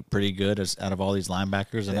pretty good out of all these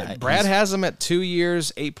linebackers. And Brad has him at 2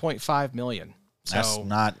 years, $8.5 million. So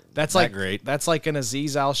that's like great. That's like an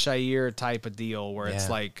Azeez Al-Shaair type of deal where it's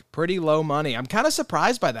like pretty low money. I'm kind of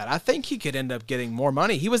surprised by that. I think he could end up getting more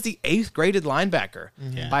money. He was the 8th graded linebacker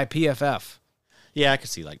by PFF. Yeah, I could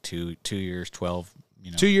see like 2 years, 12.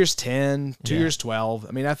 2 years, 10, 2 years,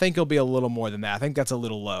 12. I think he'll be a little more than that. I think that's a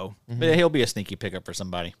little low. But he'll be a sneaky pickup for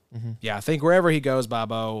somebody. Yeah, I think wherever he goes,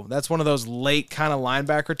 Bobo, that's one of those late kind of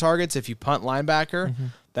linebacker targets. If you punt linebacker,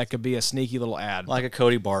 that could be a sneaky little ad. Like a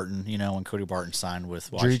Cody Barton, when Cody Barton signed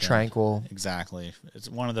with Washington. Drew Tranquil. Exactly. It's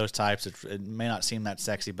one of those types. It may not seem that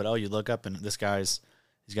sexy, but you look up and he's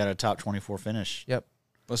got a top 24 finish. Yep.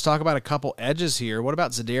 Let's talk about a couple edges here. What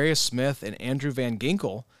about Zadarius Smith and Andrew Van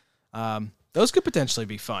Ginkel? Those could potentially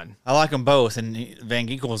be fun. I like them both, and Van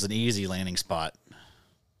Ginkel is an easy landing spot.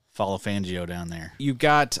 Follow Fangio down there. You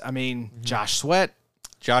got, Josh Sweat.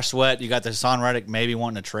 You got the Hassan Reddick maybe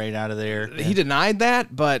wanting to trade out of there. He denied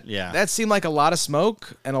that, but that seemed like a lot of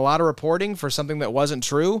smoke and a lot of reporting for something that wasn't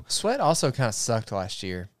true. Sweat also kind of sucked last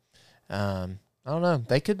year. I don't know.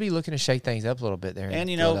 They could be looking to shake things up a little bit there in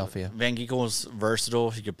Philadelphia. Van Ginkel is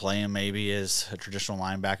versatile. You could play him maybe as a traditional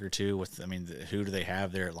linebacker too. Who do they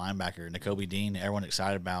have there at linebacker? Nakobe Dean, everyone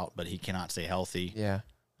excited about, but he cannot stay healthy. Yeah.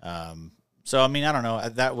 So I don't know.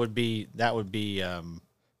 That would be an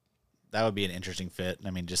interesting fit.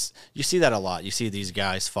 You see that a lot. You see these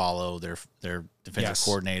guys follow their defensive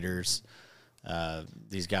coordinators.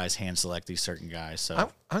 These guys hand select these certain guys. So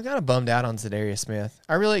I'm kind of bummed out on Zadarius Smith.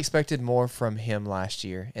 I really expected more from him last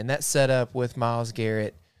year, and that setup with Myles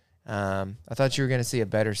Garrett. I thought you were going to see a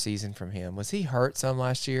better season from him. Was he hurt some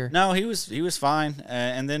last year? No, he was fine.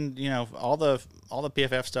 And then all the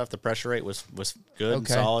PFF stuff, the pressure rate was good and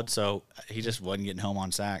solid. So he just wasn't getting home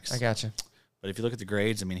on sacks. I gotcha. But if you look at the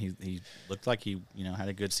grades, he looked like he had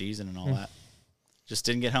a good season and all that. Just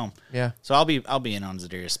didn't get home. Yeah. So I'll be in on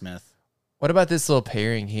Zadarius Smith. What about this little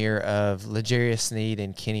pairing here of L'Jarius Sneed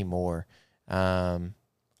and Kenny Moore? I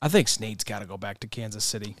think Sneed's got to go back to Kansas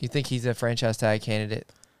City. You think he's a franchise tag candidate?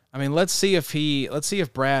 Let's see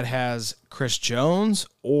if Brad has Chris Jones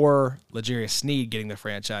or L'Jarius Sneed getting the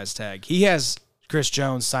franchise tag. He has Chris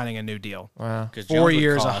Jones signing a new deal. Wow. 4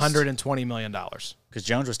 years, $120 million. Because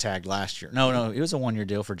Jones was tagged last year. No, it was a 1 year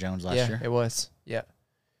deal for Jones last year. Yeah, it was. Yeah.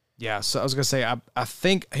 Yeah, so I was going to say, I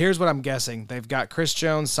think, here's what I'm guessing. They've got Chris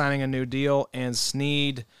Jones signing a new deal and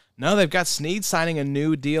Sneed. No, they've got Sneed signing a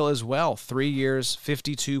new deal as well. 3 years,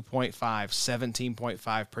 52.5,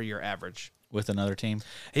 17.5 per year average. With another team?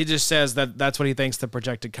 He just says that's what he thinks the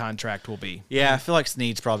projected contract will be. Yeah, I feel like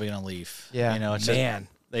Sneed's probably going to leave. Yeah.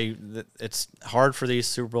 It's hard for these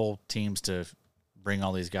Super Bowl teams to bring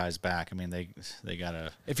all these guys back. They got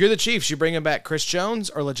to... If you're the Chiefs, you bring him back Chris Jones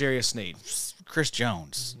or L'Jarius Sneed? Chris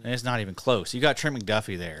Jones. And it's not even close. You got Trent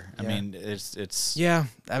McDuffie there. It's yeah.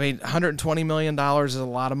 $120 million is a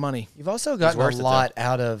lot of money. You've also gotten a lot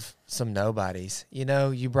out of some nobodies.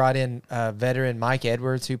 You brought in veteran Mike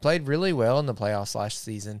Edwards, who played really well in the playoffs last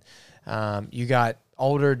season. You got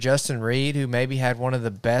older Justin Reed, who maybe had one of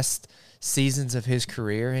the best seasons of his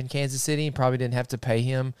career in Kansas City and probably didn't have to pay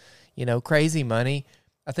him, crazy money.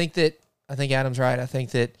 I think Adam's right. I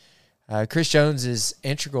think that Chris Jones is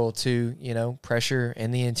integral to, pressure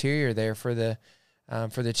in the interior there for the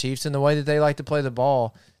Chiefs and the way that they like to play the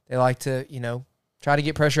ball. They like to, try to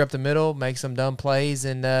get pressure up the middle, make some dumb plays.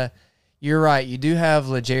 And you're right. You do have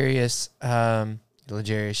L'Jarius.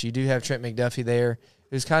 You do have Trent McDuffie there,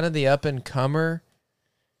 who's kind of the up-and-comer.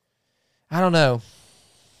 I don't know.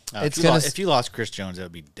 If you lost Chris Jones, that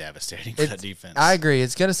would be devastating for that defense. I agree.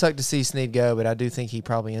 It's going to suck to see Sneed go, but I do think he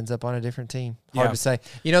probably ends up on a different team. Hard to say.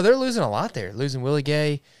 They're losing a lot there. Losing Willie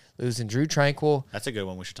Gay, losing Drew Tranquil. That's a good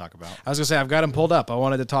one we should talk about. I was going to say, I've got him pulled up. I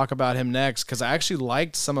wanted to talk about him next because I actually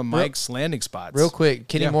liked some of Mike's landing spots. Real quick,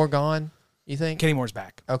 Kenny Moore gone? you think? Kenny Moore's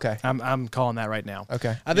back. Okay. I'm calling that right now.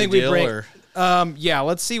 Okay. I think we bring.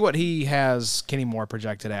 Let's see what he has Kenny Moore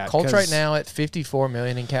projected at. Colts right now at $54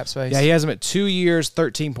 million in cap space. Yeah, he has him at 2 years,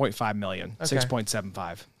 $13.5 million, Okay.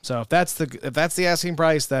 6.75. So if that's the asking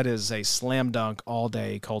price, that is a slam dunk all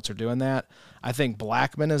day. Colts are doing that. I think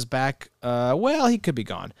Blackman is back. He could be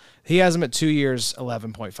gone. He has him at 2 years,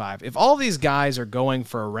 11.5. If all these guys are going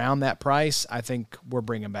for around that price, I think we're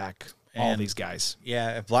bringing back all these guys.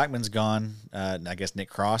 Yeah, if Blackman's gone, I guess Nick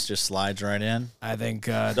Cross just slides right in. I think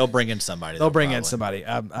they'll bring in somebody. They'll bring in somebody.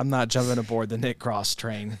 I'm not jumping aboard the Nick Cross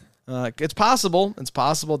train. It's possible. It's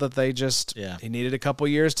possible that they he needed a couple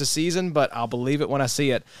years to season, but I'll believe it when I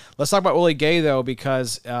see it. Let's talk about Willie Gay, though,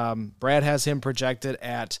 because Brad has him projected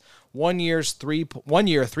at 1 year,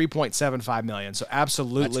 $3.75 million. So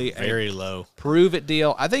absolutely that's very low. Prove it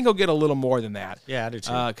deal. I think he'll get a little more than that. Yeah, I do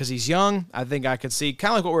too. Because he's young. I think I could see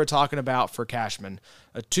kind of like what we were talking about for Cashman.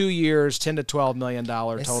 2 years, $10 to $12 million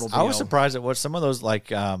total deal. I was surprised at what some of those I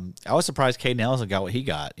was surprised Caden Ellison got what he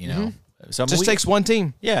got. You know, so just takes one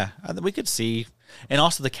team. Yeah, we could see, and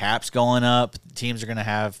also the cap's going up. Teams are going to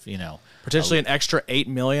have potentially an extra $8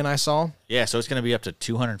 million. I saw. Yeah, so it's going to be up to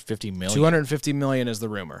 $250 million. $250 million is the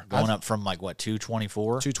rumor. Going up from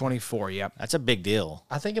 224? 224, yep. That's a big deal.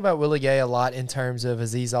 I think about Willie Gay a lot in terms of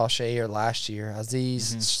Azeez Al-Shaair last year.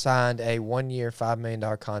 Azeez signed a 1 year, $5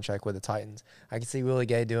 million contract with the Titans. I can see Willie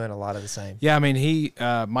Gay doing a lot of the same. Yeah, I mean,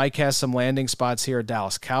 Mike has some landing spots here: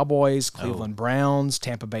 Dallas Cowboys, Cleveland Browns,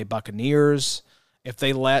 Tampa Bay Buccaneers. If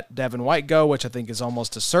they let Devin White go, which I think is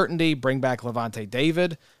almost a certainty, bring back Levante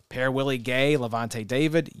David, pair Willie Gay, Levante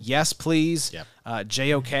David. Yes, please. Yep.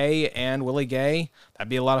 JOK and Willie Gay. That'd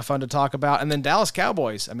be a lot of fun to talk about. And then Dallas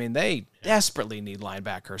Cowboys. I mean, they desperately need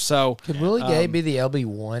linebackers. So could Willie Gay be the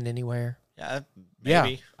LB1 anywhere? Yeah,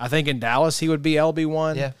 maybe. Yeah, I think in Dallas he would be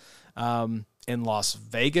LB1. Yeah. In Las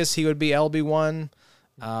Vegas he would be LB1.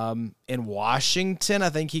 In Washington,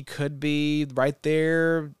 I think he could be right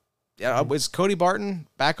there. Is Cody Barton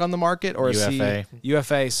back on the market, or UFA. Is he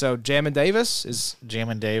UFA? So Jamin Davis is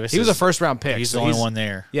Jamin Davis. He was a first round pick. He's the only one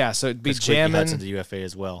there. Yeah, so it'd be Jamin Jamin to the UFA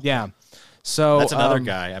as well. Yeah, so that's another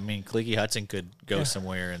guy. I mean, Khaleke Hudson could go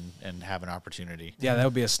somewhere and have an opportunity. Yeah, that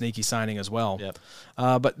would be a sneaky signing as well. Yep.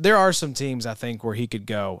 But there are some teams I think where he could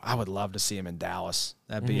go. I would love to see him in Dallas.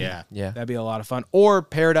 That'd be that'd be a lot of fun. Or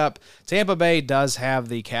paired up. Tampa Bay does have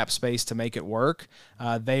the cap space to make it work.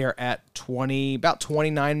 They are at about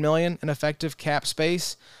 $29 million in effective cap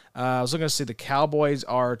space. I was looking to see the Cowboys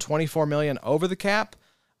are $24 million over the cap,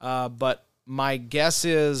 but my guess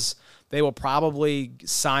is they will probably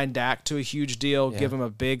sign Dak to a huge deal, give him a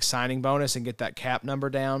big signing bonus, and get that cap number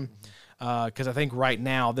down. Because I think right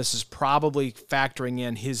now this is probably factoring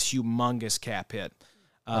in his humongous cap hit.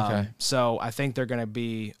 So I think they're going to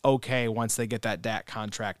be okay once they get that Dak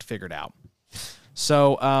contract figured out.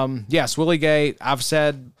 So, yes, Willie Gay, I've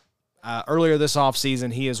said earlier this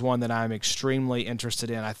offseason, he is one that I'm extremely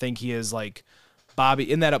interested in. I think he is like Bobby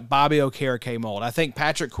Okereke mold. I think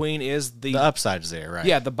Patrick Queen is the upside's there, right?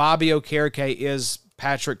 Yeah, the Bobby Okereke is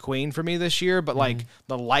Patrick Queen for me this year, but like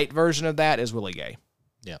the light version of that is Willie Gay.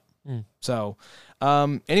 Yep. So,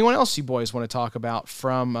 anyone else you boys want to talk about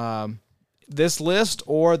from this list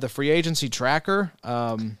or the free agency tracker?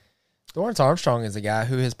 Lawrence Armstrong is a guy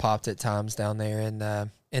who has popped at times down there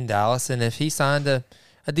in Dallas, and if he signed a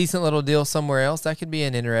decent little deal somewhere else, that could be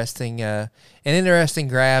an interesting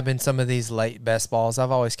grab in some of these late best balls.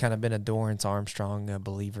 I've always kind of been a Lawrence Armstrong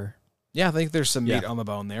believer. Yeah, I think there's some meat on the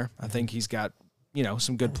bone there. I think he's got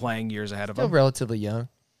some good playing years ahead of him. Still relatively young.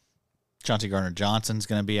 Chauncey Gardner-Johnson's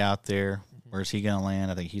going to be out there. Where's he going to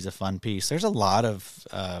land? I think he's a fun piece. There's a lot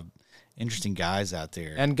of interesting guys out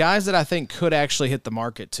there. And guys that I think could actually hit the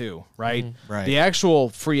market too, right? Right. The actual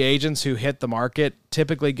free agents who hit the market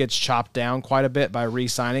typically gets chopped down quite a bit by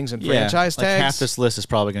re-signings and franchise tags. Like half this list is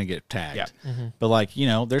probably going to get tagged. Yeah. But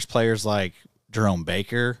there's players like Jerome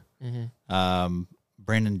Baker,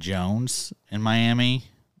 Brandon Jones in Miami.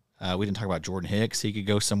 We didn't talk about Jordan Hicks. He could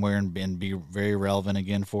go somewhere and be very relevant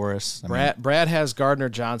again for us. Brad has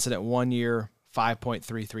Gardner-Johnson at 1 year,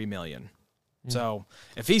 $5.33 million. So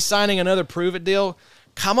if he's signing another prove-it deal,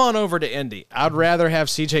 come on over to Indy. I'd rather have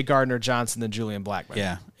C.J. Gardner-Johnson than Julian Blackman.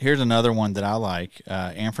 Yeah. Here's another one that I like.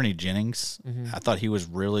 Anthony Jennings. I thought he was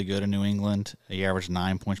really good in New England. He averaged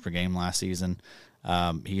 9 points per game last season.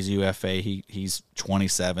 He's UFA. He's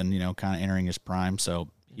 27, kind of entering his prime. So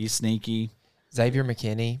he's sneaky. Xavier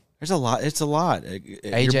McKinney. There's a lot. It's a lot.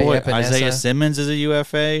 AJ Your boy Epinesa. Isaiah Simmons is a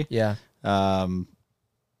UFA. Yeah.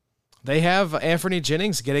 They have Anthony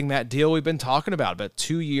Jennings getting that deal we've been talking about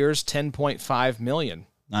 2 years, $10.5 million.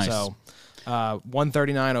 Nice. So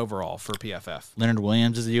 139 overall for PFF. Leonard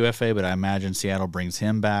Williams is a UFA, but I imagine Seattle brings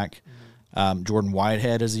him back. Jordan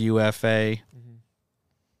Whitehead is a UFA.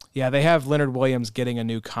 Yeah, they have Leonard Williams getting a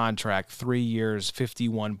new contract, 3 years,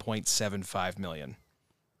 $51.75 million.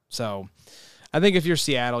 So I think if you're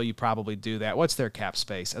Seattle, you probably do that. What's their cap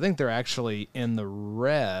space? I think they're actually in the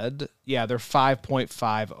red. Yeah, they're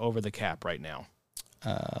 5.5 over the cap right now.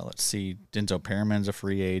 Let's see. Denzel Perriman's a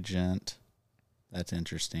free agent. That's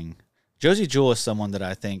interesting. Josie Jewell is someone that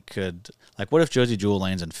I think could, like, what if Josie Jewell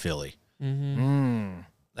lands in Philly?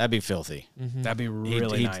 That'd be filthy. That'd be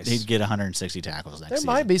really nice. He'd get 160 tackles next season.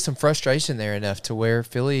 There might be some frustration there enough to where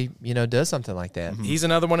Philly, does something like that. He's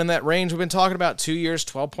another one in that range we've been talking about. 2 years,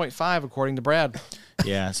 12.5, according to Brad.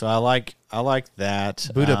 Yeah, so I like that.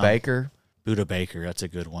 Buda Baker. Buda Baker, that's a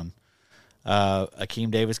good one. Akeem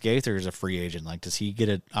Davis Gaither is a free agent. Like, does he get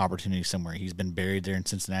an opportunity somewhere? He's been buried there in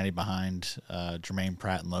Cincinnati behind Jermaine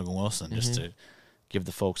Pratt and Logan Wilson, just to give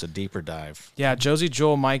the folks a deeper dive. Yeah, Josie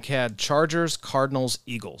Jewell, Mike had Chargers, Cardinals,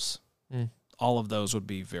 Eagles. All of those would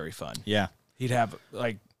be very fun. Yeah. He'd have,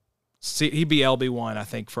 he'd be LB1, I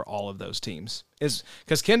think, for all of those teams.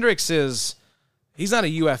 Because Kendricks he's not a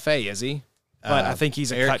UFA, is he? But I think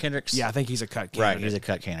he's a Eric cut. Kendricks? Yeah, I think he's a cut candidate. Right, he's a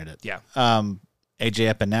cut candidate. Yeah.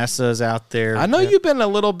 AJ Epinesa is out there. I know you've been a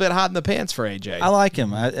little bit hot in the pants for AJ. I like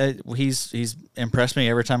him. He's impressed me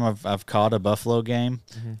every time I've caught a Buffalo game.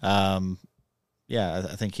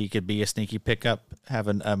 I think he could be a sneaky pickup, have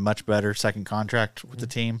a much better second contract with the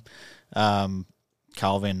team.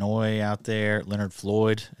 Kyle Van Noy out there. Leonard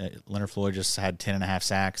Floyd. Leonard Floyd just had 10.5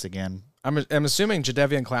 sacks again. I'm assuming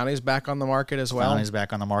Jadeveon Clowney is back on the market as well. Clowney's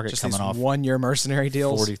back on the market, just coming off 1 year mercenary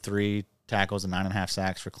deals. 43 tackles and 9.5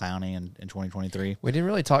 sacks for Clowney in 2023. We didn't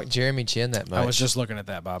really talk Jeremy Chin that much. I was just looking at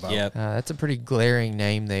that, Bobo. Yeah, that's a pretty glaring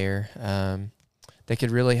name there. They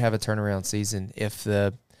could really have a turnaround season if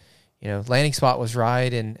the landing spot was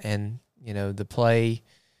right and the play,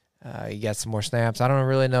 you got some more snaps. I don't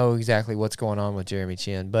really know exactly what's going on with Jeremy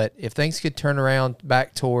Chin, but if things could turn around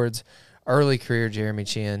back towards early career Jeremy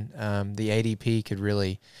Chin, the ADP could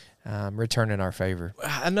really return in our favor.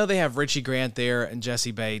 I know they have Richie Grant there and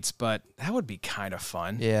Jesse Bates, but that would be kind of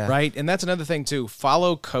fun. Yeah. Right? And that's another thing, too.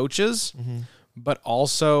 Follow coaches, but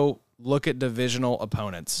also look at divisional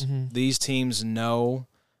opponents. These teams know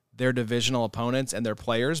their divisional opponents and their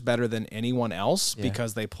players better than anyone else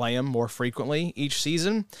because they play them more frequently each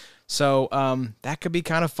season. So that could be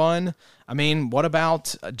kind of fun. I mean, what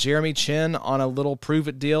about Jeremy Chin on a little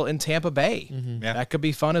prove-it deal in Tampa Bay? Yeah. That could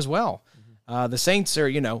be fun as well. The Saints are,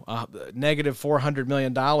 negative $400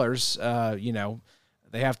 million.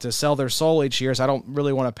 They have to sell their soul each year, so I don't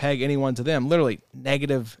really want to peg anyone to them. Literally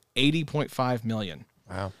negative $80.5 million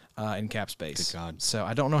in cap space. Good God. So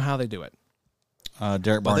I don't know how they do it.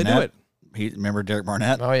 Derek But Barnett. they do it. Remember Derek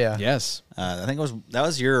Barnett? Oh, yeah. Yes. I think that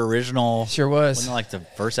was your original. Sure was. Wasn't it like the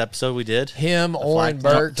first episode we did? Him, Oren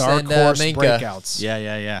Burks, Dark and horse Minka. breakouts.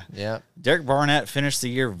 Yeah. Derek Barnett finished the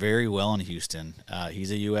year very well in Houston.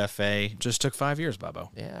 He's a UFA. Just took 5 years,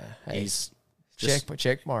 Bobo. Yeah. Hey, He's just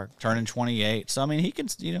check mark. turning 28. So I mean, he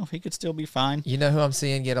could still be fine. You know who I'm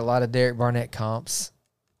seeing get a lot of Derek Barnett comps?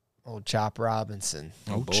 Old Chop Robinson.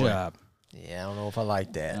 Oh, boy. job. Yeah, I don't know if I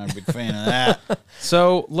like that. I'm not a big fan of that.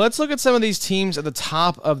 So let's look at some of these teams at the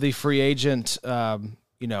top of the free agent,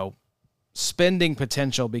 spending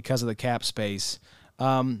potential because of the cap space.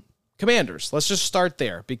 Commanders, let's just start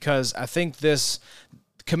there because I think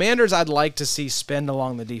Commanders I'd like to see spend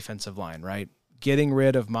along the defensive line, right? Getting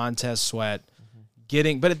rid of Montez Sweat,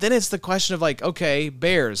 but then it's the question of okay,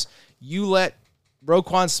 Bears, you let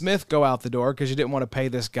Roquan Smith go out the door because you didn't want to pay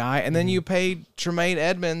this guy, and then you paid Tremaine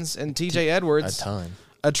Edmonds and TJ Edwards A ton.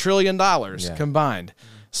 $1 trillion combined.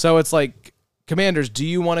 So it's like, Commanders, do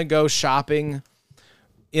you want to go shopping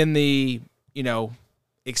in the,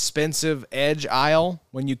 expensive edge aisle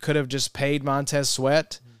when you could have just paid Montez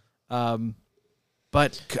Sweat?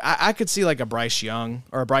 But I could see a Bryce Young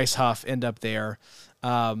or a Bryce Huff end up there.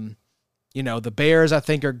 The Bears, I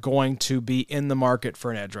think, are going to be in the market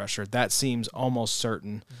for an edge rusher. That seems almost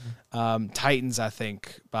certain. Titans, I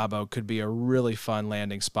think, Bobo, could be a really fun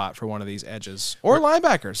landing spot for one of these edges. Or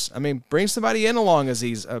linebackers. I mean, bring somebody in along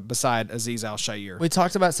beside Azeez Al-Shaair. We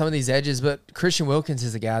talked about some of these edges, but Christian Wilkins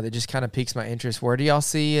is a guy that just kind of piques my interest. Where do y'all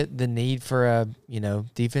see the need for a,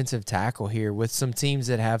 defensive tackle here with some teams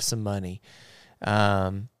that have some money?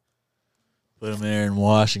 Put him there in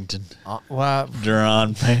Washington.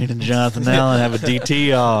 Duron Payne and Jonathan Allen have a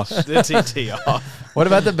DT off. The DT off. What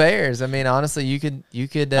about the Bears? I mean, honestly, you could.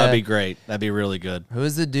 That'd be great. That'd be really good. Who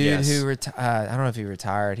is the dude Yes. who retired? I don't know if he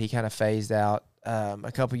retired. He kind of phased out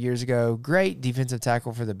a couple years ago. Great defensive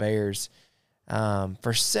tackle for the Bears.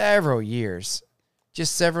 for several years.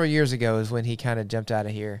 Just several years ago is when he kind of jumped out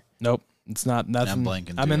of here. Nope. It's not nothing. I'm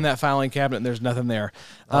blanking, I'm too. in that filing cabinet and there's nothing there.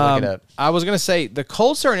 I'll look it up. I was going to say the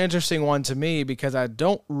Colts are an interesting one to me because I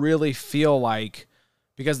don't really feel like,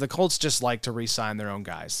 because the Colts just like to re-sign their own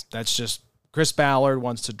guys. That's just, Chris Ballard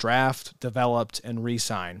wants to draft, develop, and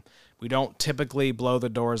re-sign. We don't typically blow the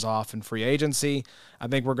doors off in free agency. I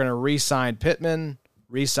think we're going to re-sign Pittman,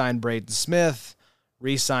 re-sign Braden Smith,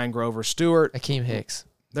 re-sign Grover Stewart. Akeem Hicks.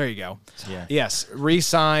 There you go. Yeah. Yes,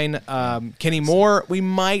 re-sign Kenny Moore. We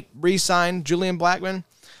might re-sign Julian Blackmon.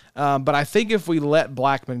 But I think if we let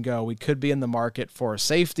Blackmon go, we could be in the market for a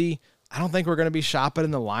safety. I don't think we're going to be shopping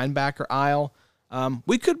in the linebacker aisle.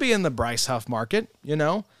 We could be in the Bryce Huff market, you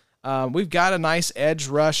know. We've got a nice edge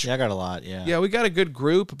rush. Yeah, I got a lot, yeah. Yeah, we got a good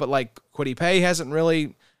group, but like Kwity Paye hasn't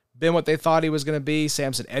really been what they thought he was going to be.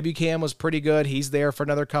 Samson Ebukam was pretty good. He's there for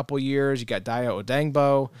another couple years. You got Dayo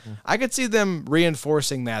Odengbo. I could see them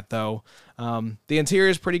reinforcing that, though. The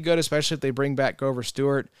interior is pretty good, especially if they bring back Grover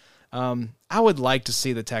Stewart. I would like to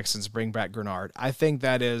see the Texans bring back Grenard. I think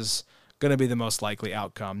that is going to be the most likely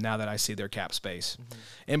outcome now that I see their cap space.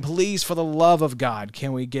 And please, for the love of God,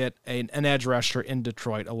 can we get an edge rusher in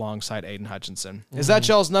Detroit alongside Aiden Hutchinson? Is that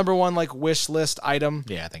y'all's number one like wish list item?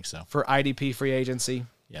 Yeah, I think so. For IDP free agency?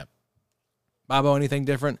 Yep. Bobo, anything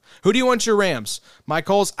different? Who do you want your Rams? My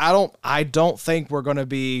Coles, I don't think we're going to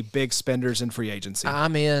be big spenders in free agency.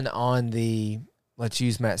 I'm in on the let's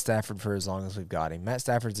use Matt Stafford for as long as we've got him. Matt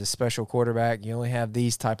Stafford's a special quarterback. You only have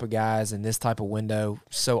these type of guys in this type of window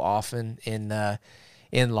so often in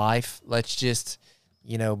life. Let's just,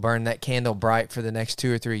 burn that candle bright for the next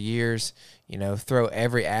 2 or 3 years. Throw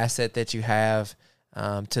every asset that you have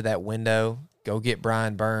to that window. Go get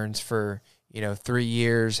Brian Burns for 3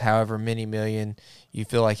 years, however many million you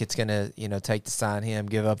feel like it's going to, take to sign him,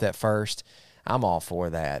 give up that first. I'm all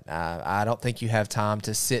for that. I don't think you have time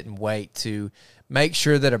to sit and wait to make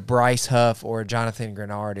sure that a Bryce Huff or a Jonathan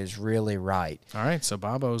Grenard is really right. All right, so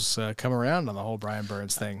Bobo's come around on the whole Brian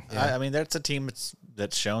Burns thing. Yeah. I mean, that's a team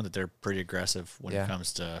that's shown that they're pretty aggressive when it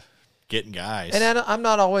comes to getting guys. And I'm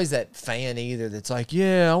not always that fan either that's like,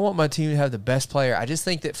 I want my team to have the best player. I just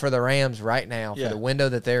think that for the Rams right now, for the window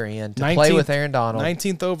that they're in, to play with Aaron Donald.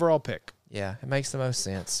 19th overall pick. Yeah, it makes the most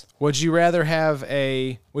sense. Would you rather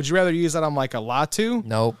use that on like a Latu?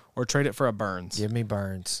 Nope. Or trade it for a Burns? Give me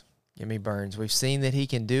Burns. We've seen that he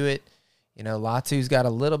can do it. Latu's got a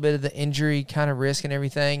little bit of the injury kind of risk and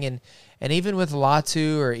everything. And even with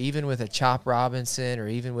Latu or even with a Chop Robinson or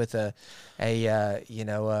even with a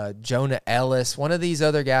Jonah Ellis, one of these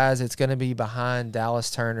other guys that's going to be behind Dallas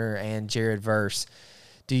Turner and Jared Verse,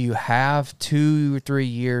 do you have 2 or 3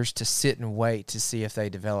 years to sit and wait to see if they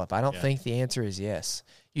develop? I don't think the answer is yes.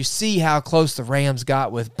 You see how close the Rams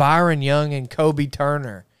got with Byron Young and Kobe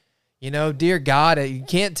Turner. Dear God, you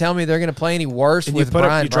can't tell me they're going to play any worse with Brian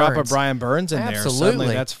Burns. You drop a Brian Burns in there. Suddenly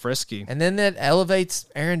that's frisky. And then that elevates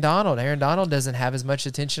Aaron Donald. Aaron Donald doesn't have as much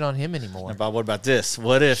attention on him anymore. Now, Bob, what about this?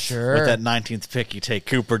 What if with that 19th pick you take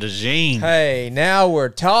Cooper DeJean? Hey, now we're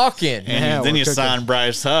talking. And then you sign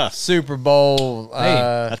Bryce Huff. Super Bowl.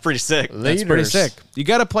 That's pretty sick. That's pretty sick. You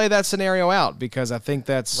got to play that scenario out because I think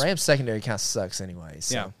that's... Rams secondary kind of sucks anyway.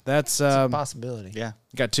 So yeah, that's a possibility. Yeah.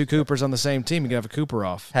 You got 2 Coopers on the same team. You can have a Cooper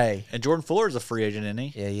off. Hey. And Jordan Fuller is a free agent, isn't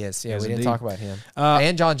he? Yeah, he is. Yeah, Yes, we didn't indeed. talk about him.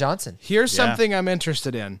 And John Johnson. Here's something I'm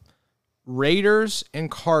interested in. Raiders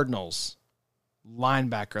and Cardinals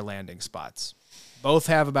linebacker landing spots. Both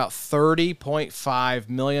have about $30.5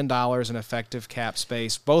 million in effective cap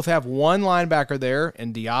space. Both have one linebacker there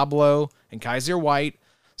in Diablo and Kaiser White.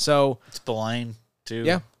 So it's Spillane, too.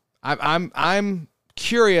 Yeah. I'm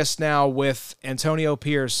curious now with Antonio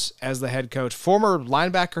Pierce as the head coach, former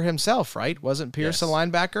linebacker himself, right? Wasn't Pierce a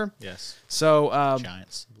linebacker? Yes. So,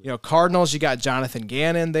 Giants. Cardinals, you got Jonathan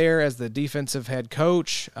Gannon there as the defensive head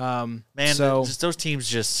coach. Those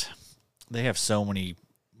teams they have so many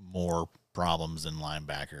more problems than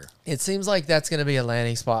linebacker. It seems like that's going to be a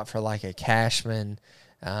landing spot for like a Cashman.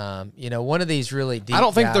 One of these really deep I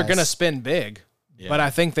don't think guys. they're going to spend big. Yeah. But I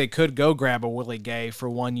think they could go grab a Willie Gay for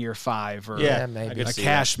 1 year 5 or maybe a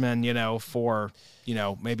Cashman, for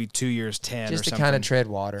maybe 2 years 10 just or to something. kind of tread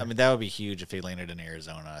water. I mean, that would be huge if he landed in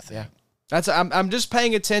Arizona, I think. Yeah. I'm just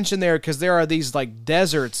paying attention there because there are these like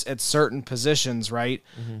deserts at certain positions, right?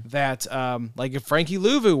 Mm-hmm. That like if Frankie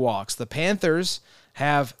Louvu walks, the Panthers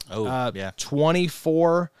have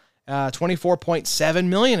 24.7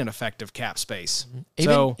 million in effective cap space.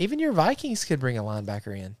 Mm-hmm. Even your Vikings could bring a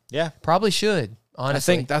linebacker in. Yeah, probably should.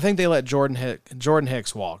 Honestly, I think they let Jordan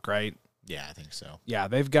Hicks walk, right? Yeah, I think so. Yeah,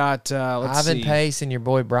 they've got let's Ivan see. Pace and your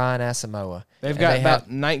boy Brian Asamoah. They've got about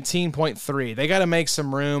 19.3. They got to make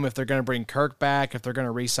some room if they're going to bring Kirk back, if they're going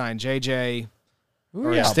to re-sign JJ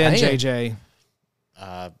or extend JJ.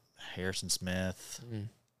 Harrison Smith.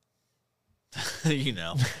 You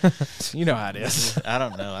know how it is. I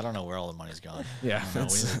don't know where all the money's gone. Yeah,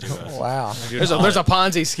 wow. There's a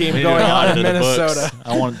Ponzi scheme going on in Minnesota.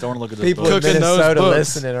 I don't want to look at those people books. in Minnesota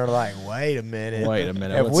listening are like, wait a minute.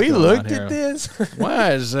 Have what's we going looked on at here? this?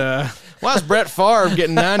 Why is Brett Favre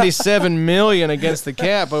getting $97 million against the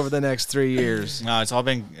cap over the next 3 years? No, it's all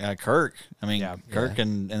been Kirk. I mean, Kirk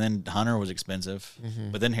and then Hunter was expensive,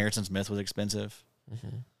 but then Harrison Smith was expensive.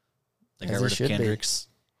 They got rid of Kendricks.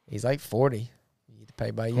 He's like 40. You get to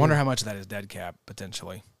pay by year. I wonder how much of that is dead cap,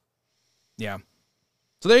 potentially. Yeah.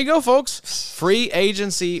 So there you go, folks. Free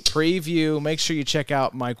agency preview. Make sure you check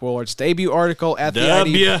out Mike Woolert's debut article at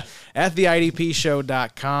the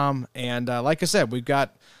IDPshow.com. And like I said, we've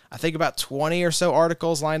got, I think, about 20 or so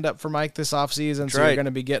articles lined up for Mike this offseason. So you're going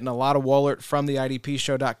to be getting a lot of Woolert from the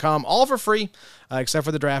IDPshow.com, all for free, except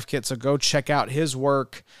for the draft kit. So go check out his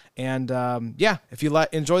work. And, if you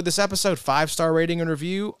enjoyed this episode, 5-star rating and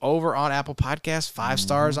review over on Apple Podcasts, 5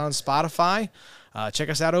 stars on Spotify. Check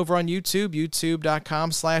us out over on YouTube,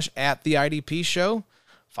 youtube.com/@theIDPshow.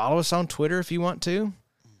 Follow us on Twitter if you want to.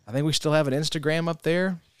 I think we still have an Instagram up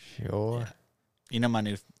there. Sure. Yeah. You know my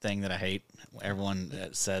new thing that I hate? Everyone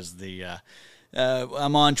that says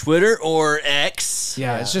I'm on Twitter or X.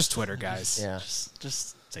 Yeah, it's just Twitter, guys. Yeah.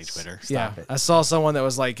 Just say Twitter. Stop it. I saw someone that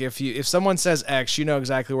was like, if someone says X, you know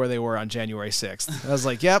exactly where they were on January 6th. I was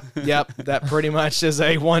like, yep, that pretty much is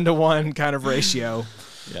a 1-to-1 kind of ratio.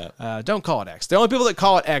 Yeah. Don't call it X. The only people that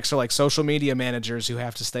call it X are like social media managers who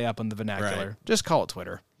have to stay up on the vernacular. Right. Just call it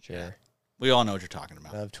Twitter. Sure. We all know what you're talking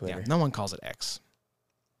about. Love Twitter. Yeah, no one calls it X.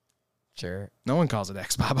 Sure. No one calls it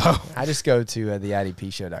X, Bobo. I just go to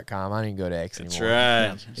theidpshow.com. I don't even go to X That's anymore. right.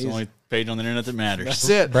 Yeah. It's the only page on the internet that matters. That's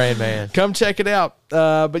it. Brand man. Come check it out.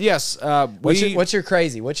 But yes, What's your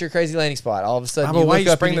crazy landing spot? All of a sudden, Bobo, you why look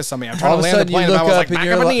you up spring and this on me? I'm all trying of to a land the sudden you plane. look I was up like, and back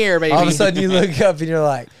you're up in like, the air, baby. all of a sudden you look up and you're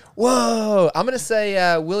like, whoa! I'm gonna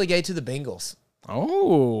say Willie Gay to the Bengals.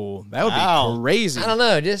 Oh, that would be crazy. I don't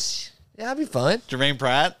know. That'd be fun. Jermaine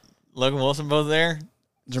Pratt, Logan Wilson, both there.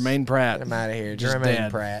 Jermaine Pratt. I'm out of here. Just Jermaine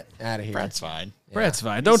dead. Pratt, out of here. Pratt's fine. Yeah. Pratt's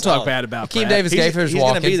fine. Don't talk bad about Akeem Pratt. Davis Gaither's He's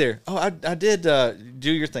walking. going to be there. Oh, I did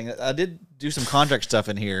do your thing. I did do some contract stuff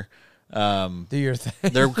in here. Do your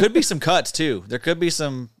thing. There could be some cuts too. There could be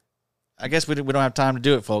some. I guess we don't have time to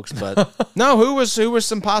do it, folks. But No, who was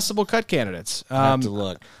some possible cut candidates? I have to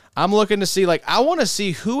look. I'm looking to see, I want to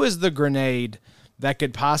see who is the grenade that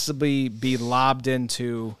could possibly be lobbed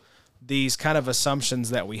into these kind of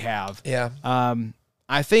assumptions that we have. Yeah.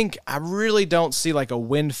 I really don't see a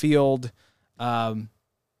Winfield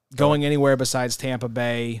going anywhere besides Tampa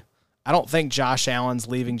Bay. I don't think Josh Allen's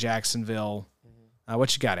leaving Jacksonville.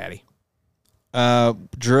 What you got, Addy?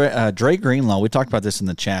 Dre Greenlaw. We talked about this in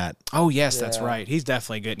the chat. Oh, yes, that's right. He's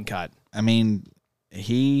definitely getting cut. I mean,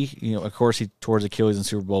 of course, he tore his Achilles in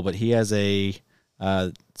Super Bowl, but he has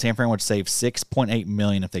San Fran would save $6.8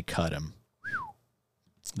 million if they cut him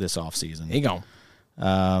this offseason. There you go.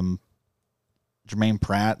 Jermaine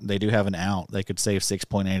Pratt, they do have an out. They could save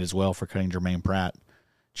 6.8 as well for cutting Jermaine Pratt.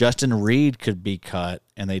 Justin Reed could be cut,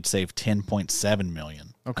 and they'd save $10.7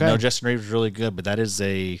 million. Okay. I know Justin Reed was really good, but that is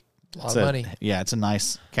a lot of money. Yeah, it's a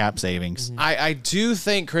nice cap savings. I do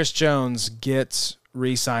think Chris Jones gets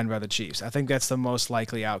re-signed by the Chiefs. I think that's the most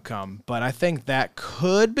likely outcome, but I think that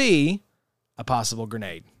could be a possible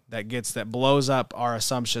grenade that blows up our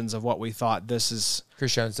assumptions of what we thought this is.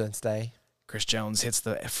 Chris Jones doesn't stay. Chris Jones hits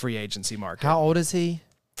the free agency market. How old is he?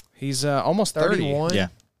 He's almost 30. 31? Yeah.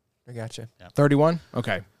 I gotcha. 31?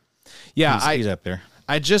 Okay. Yeah, he's up there.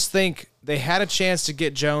 I just think they had a chance to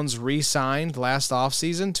get Jones re-signed last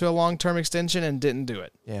offseason to a long-term extension and didn't do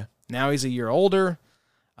it. Yeah. Now he's a year older.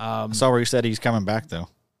 I saw where you said he's coming back, though.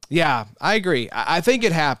 Yeah, I agree. I think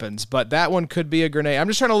it happens, but that one could be a grenade. I'm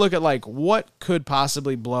just trying to look at what could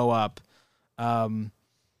possibly blow up.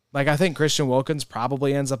 I think Christian Wilkins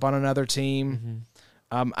probably ends up on another team.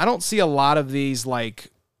 Mm-hmm. I don't see a lot of these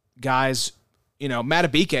guys.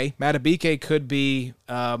 Matabike. Matabike could be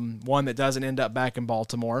one that doesn't end up back in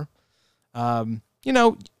Baltimore.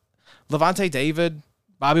 Levante David,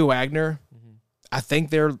 Bobby Wagner. Mm-hmm. I think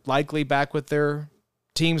they're likely back with their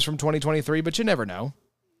teams from 2023, but you never know.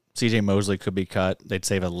 CJ Mosley could be cut. They'd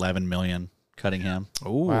save $11 million cutting him.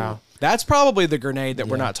 Ooh. Wow. That's probably the grenade that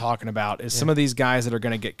we're not talking about is some of these guys that are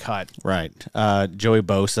going to get cut. Right. Joey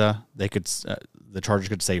Bosa, the Chargers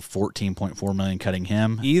could save $14.4 million cutting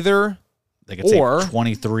him. Either they could save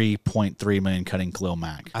 $23.3 million cutting Khalil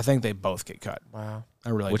Mack. I think they both get cut. Wow. I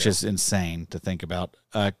really Which do. is insane to think about.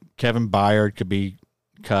 Kevin Byard could be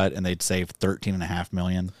cut, and they'd save $13.5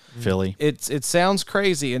 million. Philly. It sounds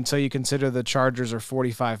crazy until you consider the Chargers are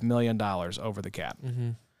 $45 million over the cap.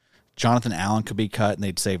 Mm-hmm. Jonathan Allen could be cut, and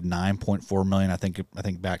they'd save $9.4 million. I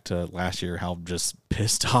think back to last year how just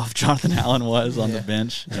pissed off Jonathan Allen was on the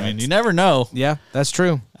bench. I mean, you never know. Yeah, that's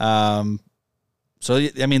true. So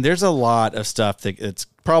I mean, there's a lot of stuff that it's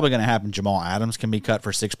probably going to happen. Jamal Adams can be cut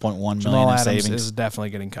for $6.1 million Jamal in Adams savings. is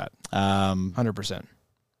definitely getting cut. 100%.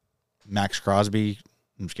 Max Crosby.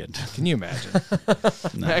 I'm just kidding. Can you imagine?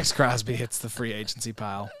 No. Max Crosby hits the free agency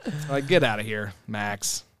pile. Like, get out of here,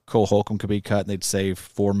 Max. Cole Holcomb could be cut, and they'd save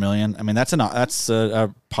 $4 million. I mean, that's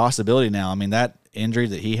a possibility now. I mean, that injury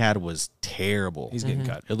that he had was terrible. He's getting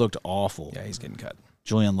cut. It looked awful. Yeah, he's getting cut.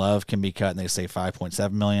 Julian Love can be cut, and they save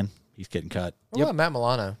 $5.7 million. He's getting cut. What about Matt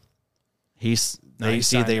Milano? They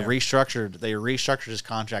there. restructured his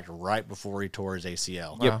contract right before he tore his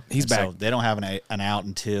ACL. Wow. Yep, he's back. So they don't have an out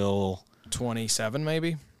until 27,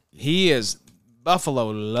 maybe. Buffalo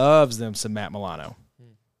loves them some Matt Milano.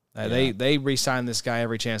 They re-sign this guy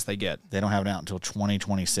every chance they get. They don't have it out until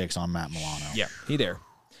 2026 on Matt Milano. Yeah, he there.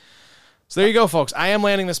 So there you go, folks. I am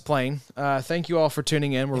landing this plane. Thank you all for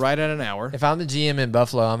tuning in. We're right at an hour. If I'm the GM in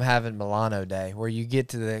Buffalo, I'm having Milano Day, where you get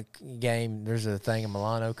to the game, there's a thing of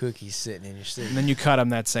Milano cookies sitting in your seat. And then you cut them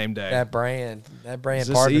that same day. That brand Does this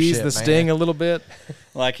partnership, ease the sting a little bit?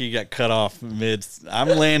 Like you got cut off mid. I'm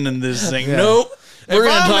landing this thing. Yeah. Nope. We're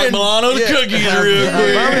going to talk Milano the cookies real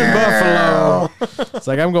quick. I'm in Buffalo. It's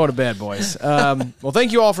like, I'm going to bed, boys. Well,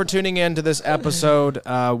 thank you all for tuning in to this episode.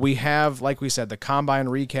 We have, like we said, the Combine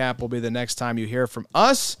recap will be the next time you hear from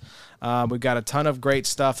us. We've got a ton of great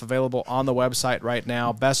stuff available on the website right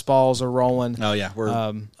now. Best balls are rolling. Oh, yeah.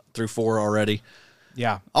 We're through 4 already.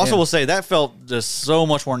 Yeah. Also, we'll say that felt just so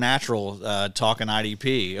much more natural talking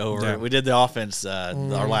IDP over. Yeah. We did the offense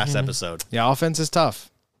our last episode. Yeah, offense is tough.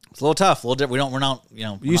 It's a little tough, a little different. We're not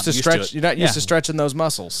used to stretch. You're not used to stretching those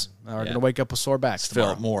muscles. We're going to wake up with sore backs.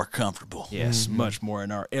 Felt more comfortable. Yes, much more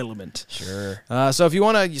in our element. Sure. So if you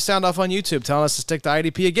want to sound off on YouTube telling us to stick to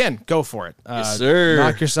IDP again, go for it. Yes, sir.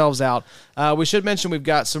 Knock yourselves out. We should mention we've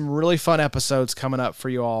got some really fun episodes coming up for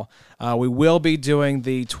you all. We will be doing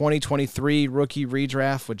the 2023 rookie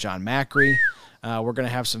redraft with John Macri. We're going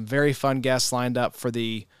to have some very fun guests lined up for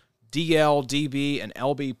the DL, DB, and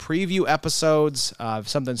LB preview episodes.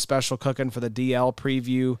 Something special cooking for the DL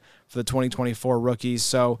preview for the 2024 rookies.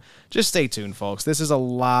 So just stay tuned, folks. This is a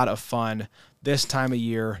lot of fun this time of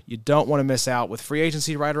year. You don't want to miss out with free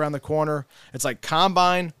agency right around the corner. It's like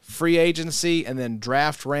combine, free agency, and then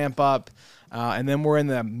draft ramp up. And then we're in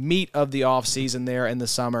the meat of the offseason there in the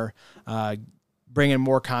summer, bringing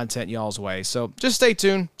more content y'all's way. So just stay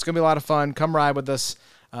tuned. It's going to be a lot of fun. Come ride with us.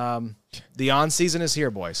 The on-season is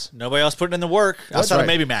here, boys. Nobody else putting in the work. Outside of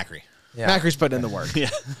maybe Macri. Yeah. Macri's putting in the work. Yeah.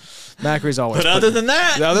 Macri's always. But other than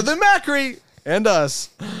Macri and us,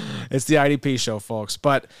 it's the IDP show, folks.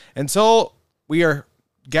 But until we are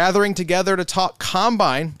gathering together to talk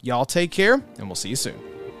combine, y'all take care, and we'll see you soon.